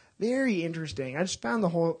very interesting. I just found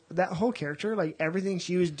that whole character, like everything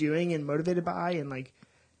she was doing and motivated by, and like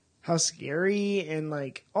how scary, and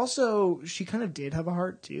like also she kind of did have a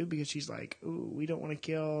heart too, because she's like, ooh, we don't want to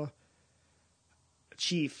kill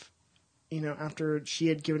Chief. After she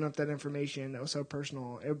had given up that information that was so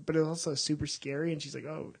personal, but it was also super scary. And she's like,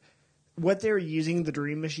 oh, what they were using the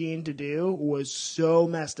dream machine to do was so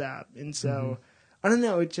messed up. And so, I don't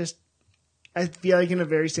know, I feel like in a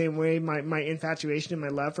very same way, my infatuation and my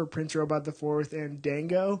love for Prince Robot the Fourth and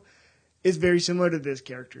Dango is very similar to this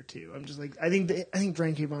character too. I'm just like, I think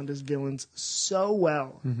Brian K. Vaughan does villains so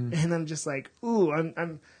well. And I'm just like, ooh,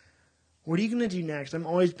 what are you going to do next? I'm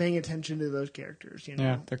always paying attention to those characters, you know?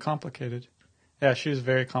 Yeah, they're complicated. Yeah, she was a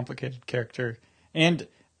very complicated character. And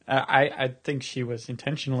I think she was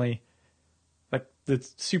intentionally, like,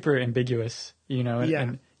 it's super ambiguous, you know?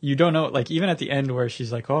 And you don't know, like, even at the end where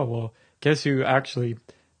she's like, oh, well, guess who actually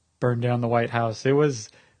burned down the White House? It was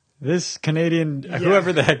this Canadian,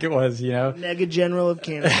 whoever the heck it was, you know? Mega General of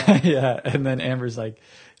Canada. Yeah, and then Amber's like,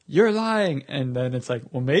 you're lying. And then it's like,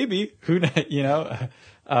 well, maybe. Who, you know?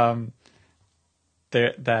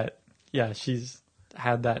 She's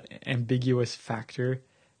had that ambiguous factor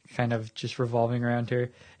kind of just revolving around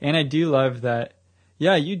her. And I do love that,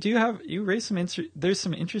 you raise there's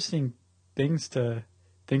some interesting things to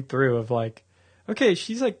think through of like, okay,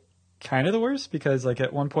 she's like kind of the worst because like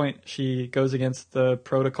at one point she goes against the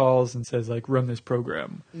protocols and says like, run this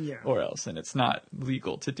program or else, and it's not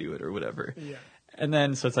legal to do it or whatever. Yeah. And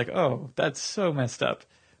then, so it's like, oh, that's so messed up.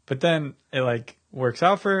 But then it like works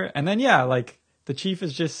out for her. And then, like the chief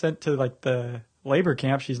is just sent to like the labor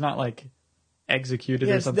camp. She's not like executed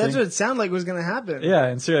or something. That's what it sounded like was going to happen. Yeah.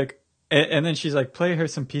 And so like, and then she's like, play her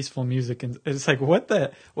some peaceful music. And it's like, what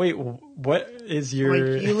is your...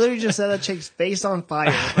 Like, you literally just said that chick's face on fire.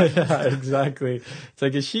 Yeah, exactly. It's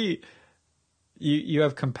like, is she... You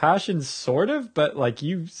have compassion, sort of, but like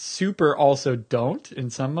you super also don't in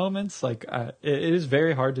some moments. Like it is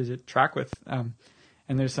very hard to track with, and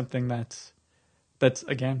there's something that's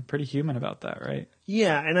again pretty human about that, right?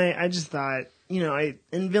 Yeah, and I just thought, you know,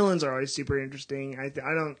 and villains are always super interesting. I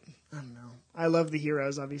don't know. I love the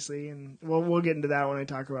heroes, obviously, and we'll get into that when I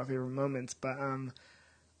talk about favorite moments. But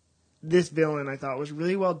this villain I thought was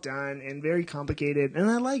really well done and very complicated, and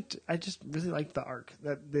I just really liked the arc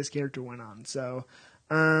that this character went on. So,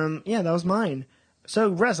 that was mine. So,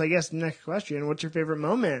 Russ, I guess next question: what's your favorite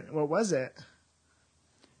moment? What was it?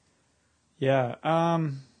 Yeah,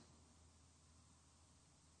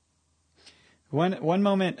 one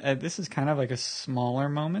moment. This is kind of like a smaller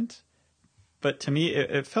moment, but to me,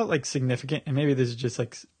 it felt like significant. And maybe this is just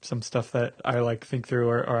like some stuff that I like think through,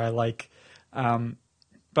 or I like.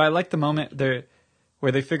 But I like the moment there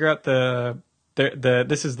where they figure out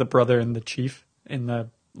this is the brother and the chief in the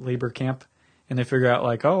labor camp, and they figure out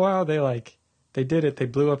like, oh wow, they did it. They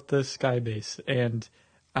blew up the sky base, and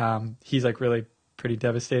he's like really pretty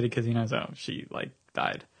devastated because he knows, oh, she like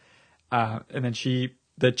died. And then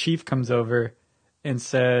the chief comes over and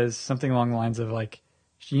says something along the lines of like,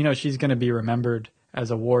 you know, she's going to be remembered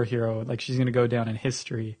as a war hero. Like she's going to go down in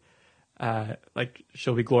history. Like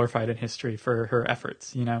she'll be glorified in history for her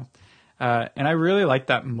efforts, you know? And I really like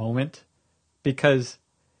that moment because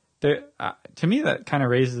to me, that kind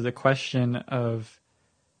of raises the question of,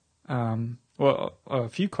 a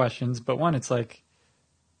few questions, but one, it's like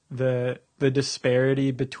the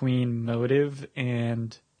disparity between motive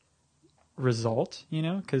and result, you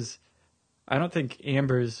know? Cause I don't think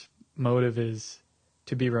Amber's motive is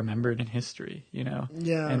to be remembered in history, you know?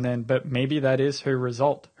 Yeah. But maybe that is her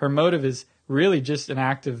result. Her motive is really just an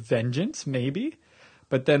act of vengeance, maybe.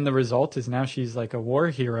 But then the result is now she's like a war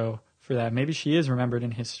hero for that. Maybe she is remembered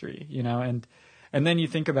in history, you know? And then you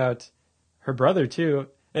think about her brother too.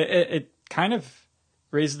 It kind of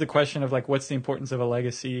raises the question of like, what's the importance of a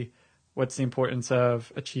legacy? What's the importance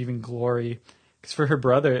of achieving glory? Because for her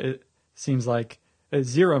brother, it seems like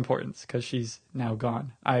zero importance because she's now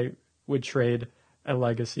gone. I would trade a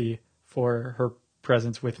legacy for her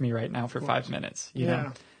presence with me right now for 5 minutes, you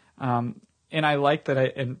know? And I like that.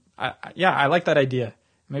 I like that idea.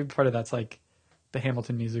 Maybe part of that's like the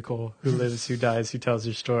Hamilton musical, who lives, who dies, who tells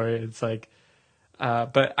your story. It's like,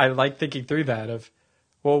 but I like thinking through that of,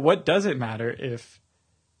 well, what does it matter if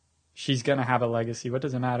she's going to have a legacy? What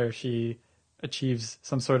does it matter if she achieves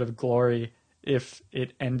some sort of glory if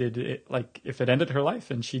it ended her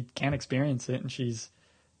life and she can't experience it and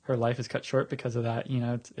her life is cut short because of that? You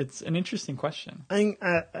know, it's an interesting question. I think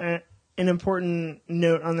an important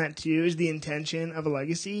note on that too is the intention of a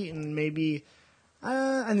legacy, and maybe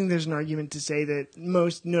I think there's an argument to say that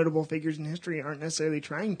most notable figures in history aren't necessarily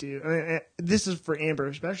trying to. This is for Amber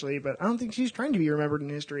especially, but I don't think she's trying to be remembered in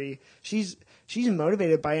history. She's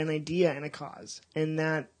motivated by an idea and a cause, and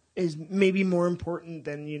that is maybe more important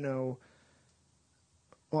than, you know,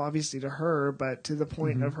 well, obviously to her, but to the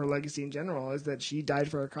point of her legacy in general, is that she died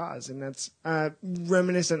for a cause. And that's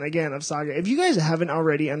reminiscent, again, of Saga. If you guys haven't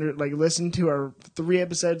already listened to our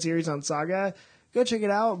 3-episode series on Saga, go check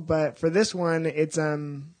it out. But for this one, it's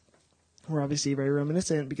we're obviously very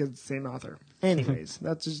reminiscent because it's the same author. Anyways,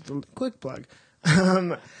 that's just a quick plug.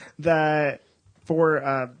 That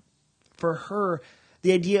for her,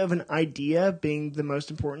 the idea of an idea being the most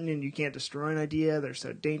important, and you can't destroy an idea. They're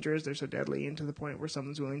so dangerous. They're so deadly, and to the point where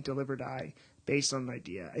someone's willing to live or die based on an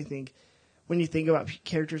idea. I think when you think about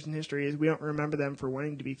characters in history is we don't remember them for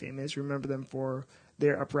wanting to be famous. We remember them for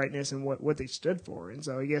their uprightness and what they stood for. And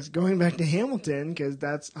so I guess going back to Hamilton, because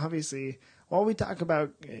that's obviously, while we talk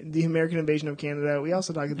about the American invasion of Canada, we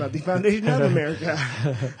also talk about the foundation of America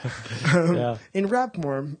in rap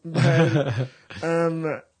form. But,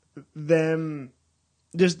 them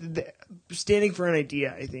just standing for an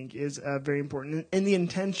idea, I think, is very important. And the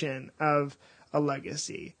intention of a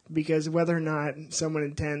legacy, because whether or not someone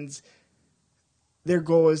intends, their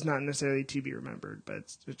goal is not necessarily to be remembered,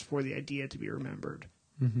 but it's for the idea to be remembered.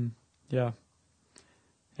 Mm-hmm. Yeah.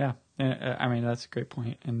 Yeah. I mean, that's a great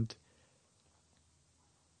point. And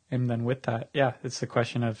then with that, yeah, it's the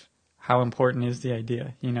question of how important is the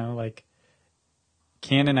idea? You know, like,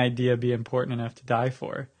 can an idea be important enough to die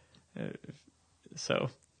for? So.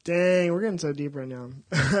 Dang, we're getting so deep right now.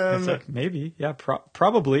 It's like, maybe. Yeah,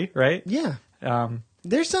 probably, right? Yeah.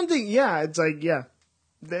 There's something, it's like,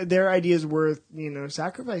 their idea is worth,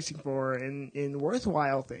 sacrificing for in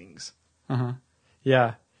worthwhile things. Uh-huh.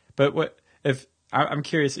 Yeah. But I'm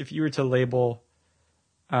curious, if you were to label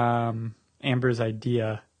Amber's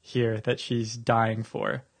idea here that she's dying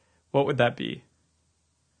for, what would that be?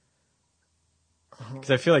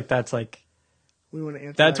 Because I feel like that's like, we want to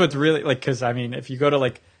answer that's that what's really, like, because, I mean, if you go to,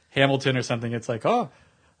 like, Hamilton or something, it's like,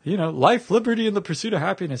 life, liberty, and the pursuit of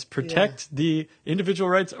happiness, protect the individual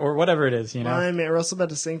rights, or whatever it is, Man, Russell's about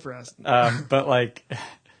to sing for us. But, like,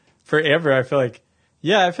 for Amber, I feel like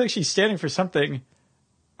she's standing for something,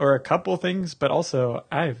 or a couple things, but also,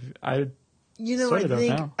 I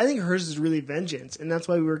think hers is really vengeance, and that's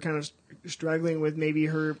why we were kind of struggling with maybe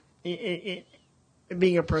her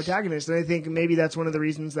being a protagonist, and I think maybe that's one of the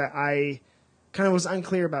reasons that I kind of was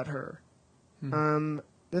unclear about her.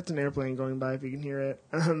 That's an airplane going by if you can hear it.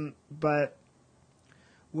 But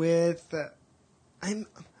with, I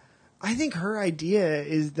think her idea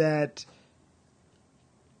is that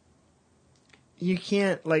you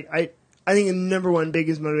can't, like, I think the number one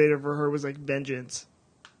biggest motivator for her was, like, vengeance.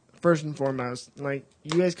 First and foremost. Like,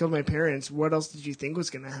 you guys killed my parents. What else did you think was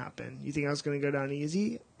going to happen? You think I was going to go down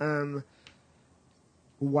easy?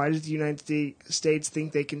 Why does the United States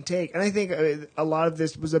think they can take? And I think a lot of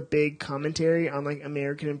this was a big commentary on, like,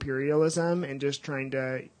 American imperialism and just trying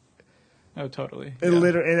to... Oh, totally.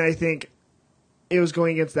 And I think it was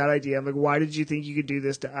going against that idea. I'm like, why did you think you could do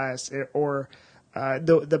this to us? Or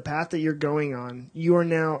the path that you're going on, you are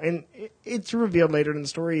now... And it's revealed later in the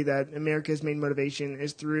story that America's main motivation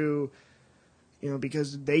is through,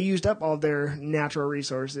 because they used up all their natural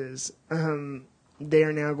resources. They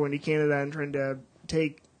are now going to Canada and trying to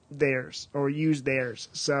take theirs or use theirs.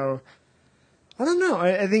 So I don't know.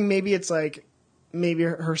 I think maybe it's like, maybe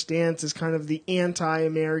her stance is kind of the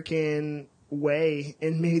anti-American way,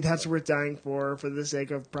 and maybe that's worth dying for the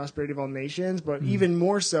sake of prosperity of all nations, but even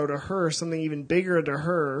more so to her, something even bigger to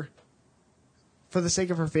her, for the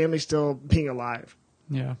sake of her family still being alive.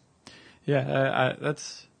 Yeah.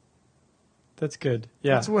 That's good.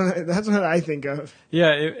 Yeah. That's what I think of.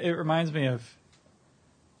 Yeah. It reminds me of,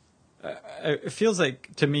 it feels like,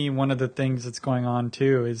 to me, one of the things that's going on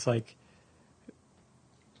too is, like,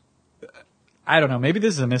 I don't know, maybe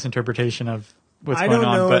this is a misinterpretation of what's going on.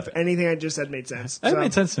 I don't know if anything I just said made sense. That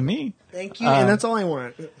made sense to me. Thank you, and that's all I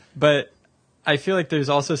want. But I feel like there's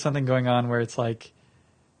also something going on where it's like,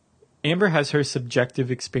 Amber has her subjective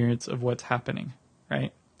experience of what's happening,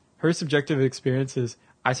 right? Her subjective experience is,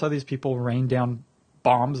 I saw these people rain down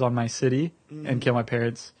bombs on my city and kill my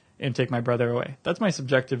parents and take my brother away. That's my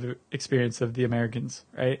subjective experience of the Americans,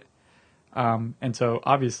 right? And so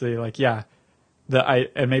obviously, like,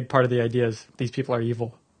 and maybe part of the idea is these people are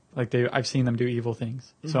evil. Like, I've seen them do evil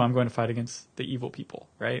things, so I'm going to fight against the evil people,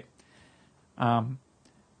 right?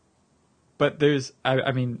 But there's,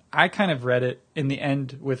 I mean, I kind of read it in the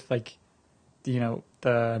end with, like, the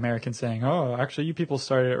Americans saying, "Oh, actually, you people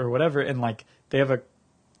started it," or whatever, and, like,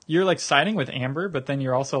 you're, like, siding with Amber, but then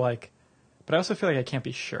you're also like, but I also feel like I can't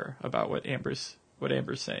be sure about what Amber's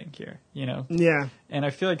saying here, Yeah. And I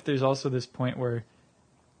feel like there's also this point where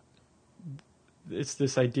it's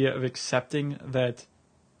this idea of accepting that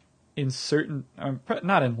in certain,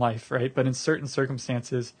 not in life, right, but in certain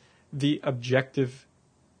circumstances, the objective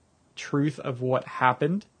truth of what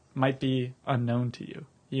happened might be unknown to you,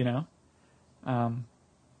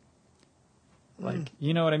 like,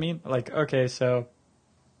 you know what I mean? Like, okay, so,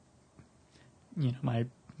 my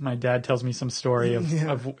dad tells me some story of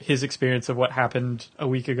his experience of what happened a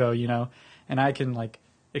week ago, and I can, like,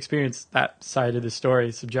 experience that side of the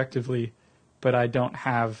story subjectively, but I don't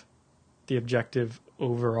have the objective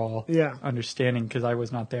overall understanding because I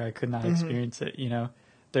was not there. I could not experience it,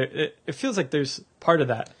 it feels like there's part of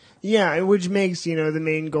that. Yeah, which makes, the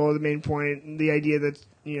main goal, the main point, the idea that,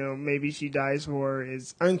 maybe she dies for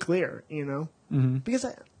is unclear, Mm-hmm. Because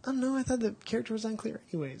I don't know, I thought the character was unclear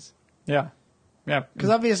anyways. Yeah. Yeah. Because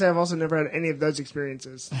obviously I've also never had any of those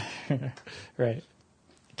experiences. Right.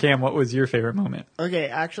 Cam, what was your favorite moment? Okay,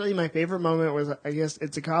 actually my favorite moment was, I guess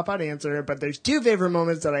it's a cop-out answer, but there's two favorite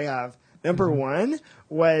moments that I have. Number one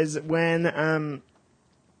was when,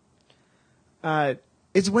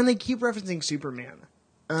 it's when they keep referencing Superman.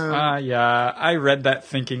 Yeah, I read that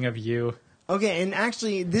thinking of you. Okay, and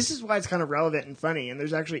actually, this is why it's kind of relevant and funny, and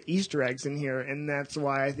there's actually Easter eggs in here, and that's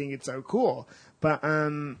why I think it's so cool. But,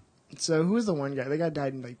 so who was the one guy? The guy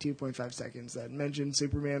died in like 2.5 seconds that mentioned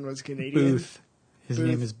Superman was Canadian. Booth. His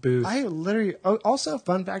name is Booth. I literally, also,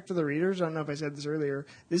 fun fact for the readers, I don't know if I said this earlier,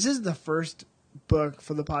 this is the first book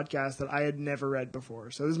for the podcast that I had never read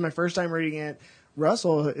before. So this is my first time reading it.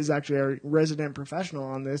 Russell is actually our resident professional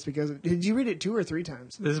on this because did you read it 2 or 3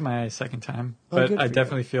 times? This is my second time, but I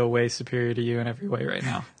definitely feel way superior to you in every way right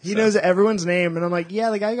now. He knows everyone's name, and I'm like, yeah,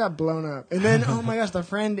 the guy got blown up. And then, oh my gosh, the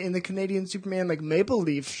friend in the Canadian Superman like maple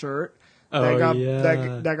leaf shirt that got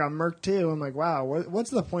murked too. I'm like, wow, what's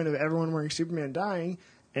the point of everyone wearing Superman dying?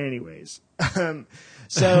 Anyways, so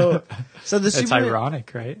the it's Superman,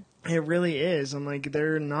 ironic, right? It really is. I'm like,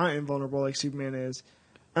 they're not invulnerable like Superman is.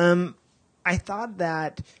 I thought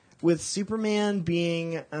that with Superman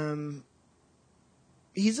being,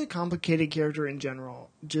 he's a complicated character in general,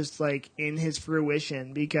 just like in his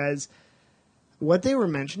fruition, because what they were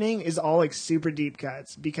mentioning is all like super deep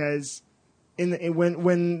cuts. Because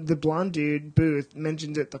when the blonde dude Booth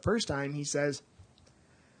mentions it the first time, he says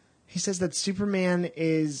that Superman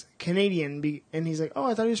is Canadian, and he's like, oh,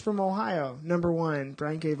 I thought he was from Ohio. Number one,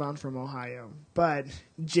 Brian K. Vaughan from Ohio, but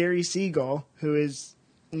Jerry Siegel, who is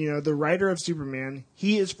the writer of Superman,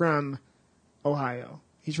 he is from Ohio.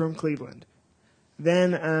 He's from Cleveland.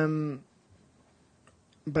 Then,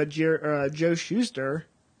 but Joe Shuster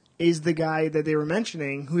is the guy that they were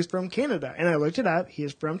mentioning who's from Canada. And I looked it up. He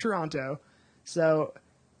is from Toronto. So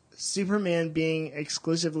Superman being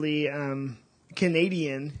exclusively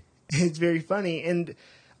Canadian is very funny. And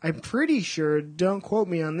I'm pretty sure, don't quote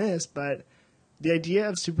me on this, but the idea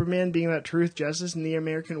of Superman being about truth, justice, and the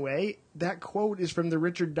American way, that quote is from the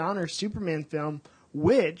Richard Donner Superman film,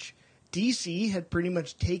 which DC had pretty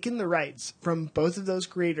much taken the rights from both of those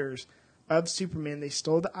creators of Superman. They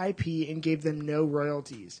stole the IP and gave them no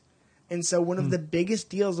royalties. And so one of the biggest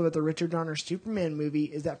deals about the Richard Donner Superman movie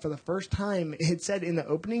is that for the first time, it said in the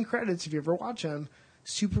opening credits, if you ever watch them,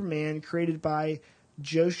 Superman created by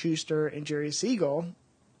Joe Shuster and Jerry Siegel.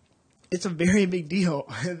 It's a very big deal.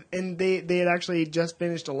 And they had actually just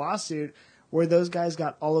finished a lawsuit where those guys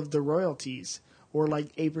got all of the royalties, or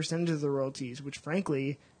like a percentage of the royalties, which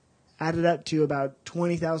frankly added up to about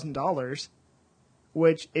 $20,000,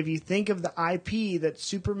 which if you think of the IP that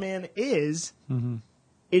Superman is,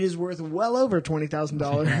 it is worth well over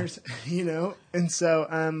 $20,000, And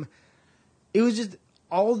so it was just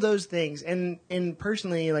all those things. And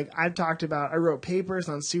personally, like I wrote papers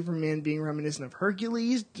on Superman being reminiscent of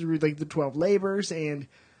Hercules through like the 12 labors and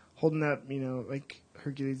holding up, like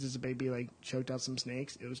Hercules as a baby, like choked out some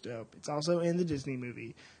snakes. It was dope. It's also in the Disney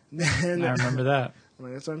movie. Then, I remember that.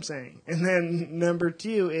 Well, that's what I'm saying. And then number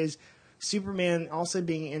 2 is Superman also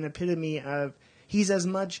being an epitome of, he's as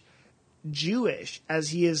much Jewish as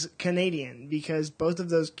he is Canadian, because both of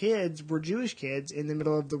those kids were Jewish kids in the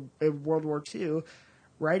middle of World War II,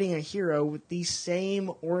 writing a hero with the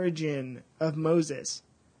same origin of Moses.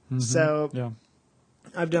 So yeah.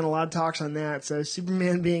 I've done a lot of talks on that. So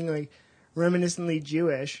Superman being like reminiscently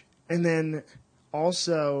Jewish, and then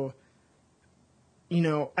also,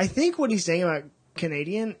 I think what he's saying about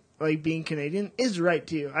Canadian, like being Canadian, is right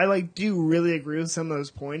too. I do really agree with some of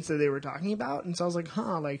those points that they were talking about, and so I was like,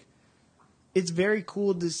 it's very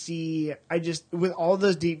cool to see. With all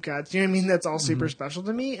those deep cuts, that's all super special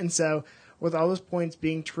to me, and so with all those points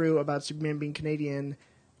being true about Superman being Canadian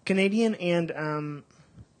and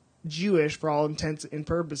Jewish for all intents and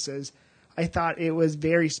purposes, I thought it was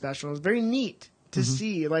very special. It was very neat to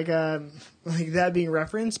see, like that being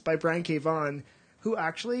referenced by Brian K. Vaughan, who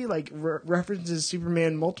actually references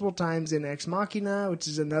Superman multiple times in Ex Machina, which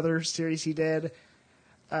is another series he did.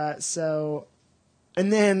 And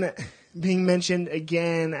then being mentioned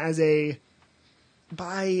again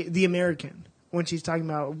by The American, when she's talking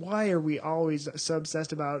about why are we always so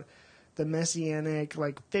obsessed about the messianic,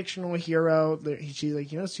 fictional hero. She's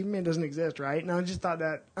like, Superman doesn't exist, right? And I just thought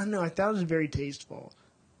that, I don't know, I thought it was very tasteful.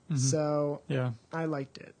 So yeah, I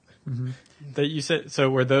liked it. That you said, so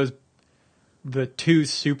were those the two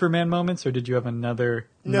Superman moments, or did you have another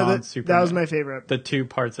No, non-Superman? that was my favorite. The two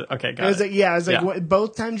parts. Okay, got It was it. like, yeah, I was like,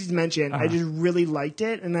 both times he's mentioned, I Uh-huh. just really liked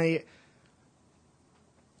it, and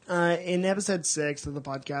in episode 6 of the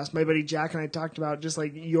podcast, my buddy Jack and I talked about just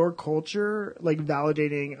like your culture, like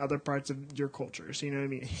validating other parts of your culture. So, you know what I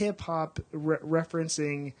mean? Hip hop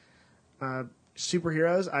referencing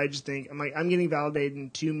superheroes. I just think I'm getting validated in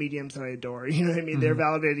two mediums that I adore. You know what I mean? They're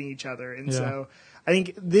validating each other, and so I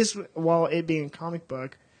think this, while it being a comic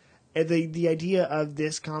book, the idea of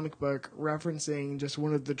this comic book referencing just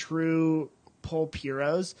one of the true pulp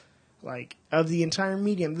heroes, like, of the entire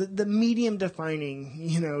medium, the medium defining,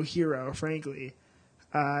 hero, frankly.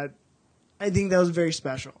 I think that was very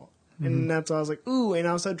special. And that's why I was like, ooh, and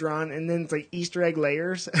I was so drawn. And then it's like Easter egg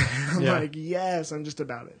layers. I'm like, yes, I'm just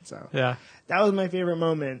about it. So Yeah. that was my favorite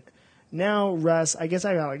moment. Now, Russ, I guess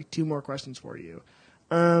I got like 2 more questions for you.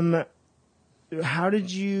 How do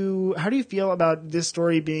you feel about this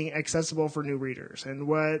story being accessible for new readers, and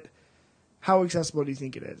how accessible do you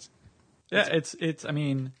think it is? Yeah, it's. I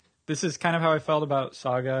mean, this is kind of how I felt about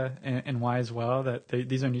Saga and Y as well. That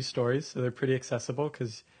these are new stories, so they're pretty accessible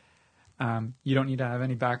because you don't need to have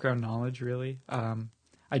any background knowledge really.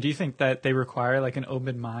 I do think that they require like an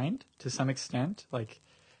open mind to some extent. Like,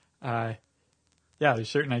 there's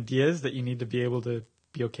certain ideas that you need to be able to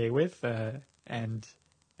be okay with, and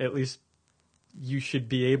at least you should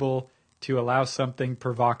be able to allow something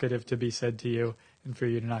provocative to be said to you, and for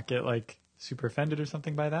you to not get like super offended or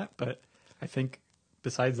something by that. But I think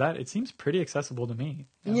besides that, it seems pretty accessible to me.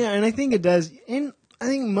 Yeah, and I think it does. And I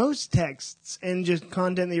think most texts and just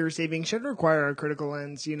content that you're receiving should require a critical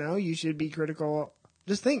lens. You should be critical.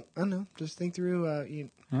 Just think. I don't know. Just think through.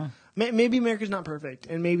 Maybe America's not perfect,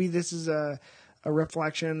 and maybe this is a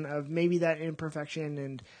reflection of maybe that imperfection,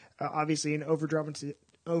 and obviously an over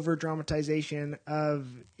dramatization of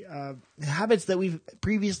habits that we've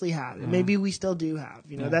previously had, and maybe we still do have.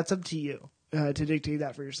 That's up to you to dictate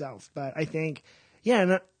that for yourself. But I think,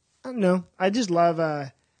 and I don't know. I just love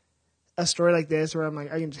a story like this where I'm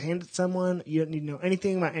like, I can just hand it to someone. You don't need to know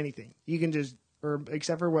anything about anything. You can just, or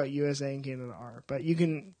except for what USA and Canada are, but you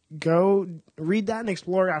can go read that and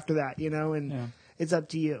explore after that. And it's up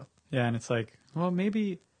to you. Yeah, and it's like, well,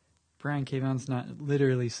 maybe Brian K. Vaughan's not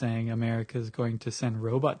literally saying America's going to send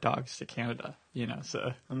robot dogs to Canada,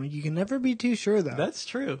 so. I mean, you can never be too sure, though. That's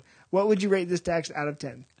true. What would you rate this text out of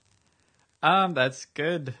 10? That's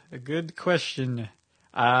good. A good question.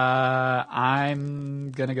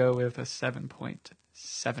 I'm going to go with a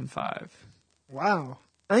 7.75. Wow.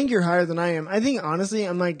 I think you're higher than I am. I think, honestly,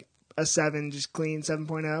 I'm like a 7, just clean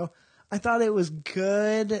 7.0. I thought it was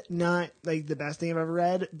good, not like the best thing I've ever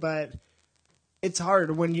read, but it's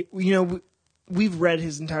hard when we've read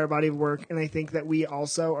his entire body of work, and I think that we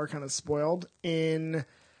also are kind of spoiled in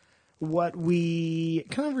what we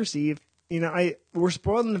kind of receive. We're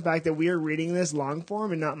spoiled in the fact that we are reading this long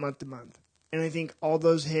form and not month to month. And I think all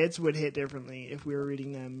those hits would hit differently if we were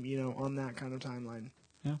reading them, on that kind of timeline.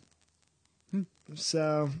 Yeah.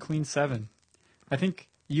 So clean 7. I think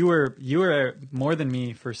you were more than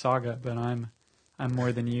me for Saga, but I'm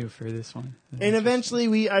more than you for this one. And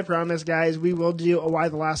eventually, I promise, guys, we will do a Why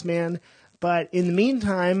the Last Man. But in the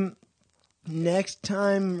meantime, next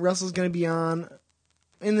time Russell's going to be on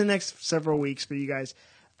in the next several weeks for you guys.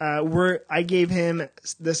 I gave him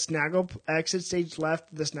the Exit Stage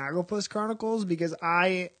Left, the Snagglepuss Chronicles, because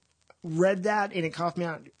I read that and it coughed me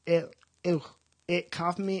out. It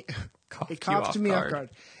coughed me. It coughed me off guard.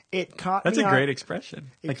 That's a great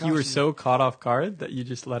expression. Like you were so caught off guard that you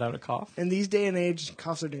just let out a cough. In these day and age,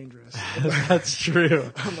 coughs are dangerous. That's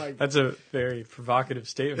true. Oh that's a very provocative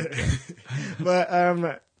statement. But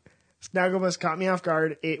Snagglepuss caught me off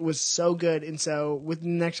guard. It was so good. And so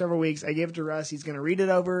within the next several weeks, I gave it to Russ. He's going to read it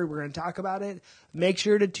over. We're going to talk about it. Make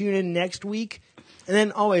sure to tune in next week. And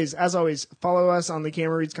then as always, follow us on the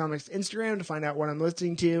Camera Reads Comics Instagram to find out what I'm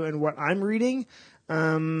listening to and what I'm reading.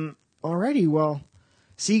 Alrighty, well,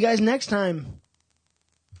 see you guys next time.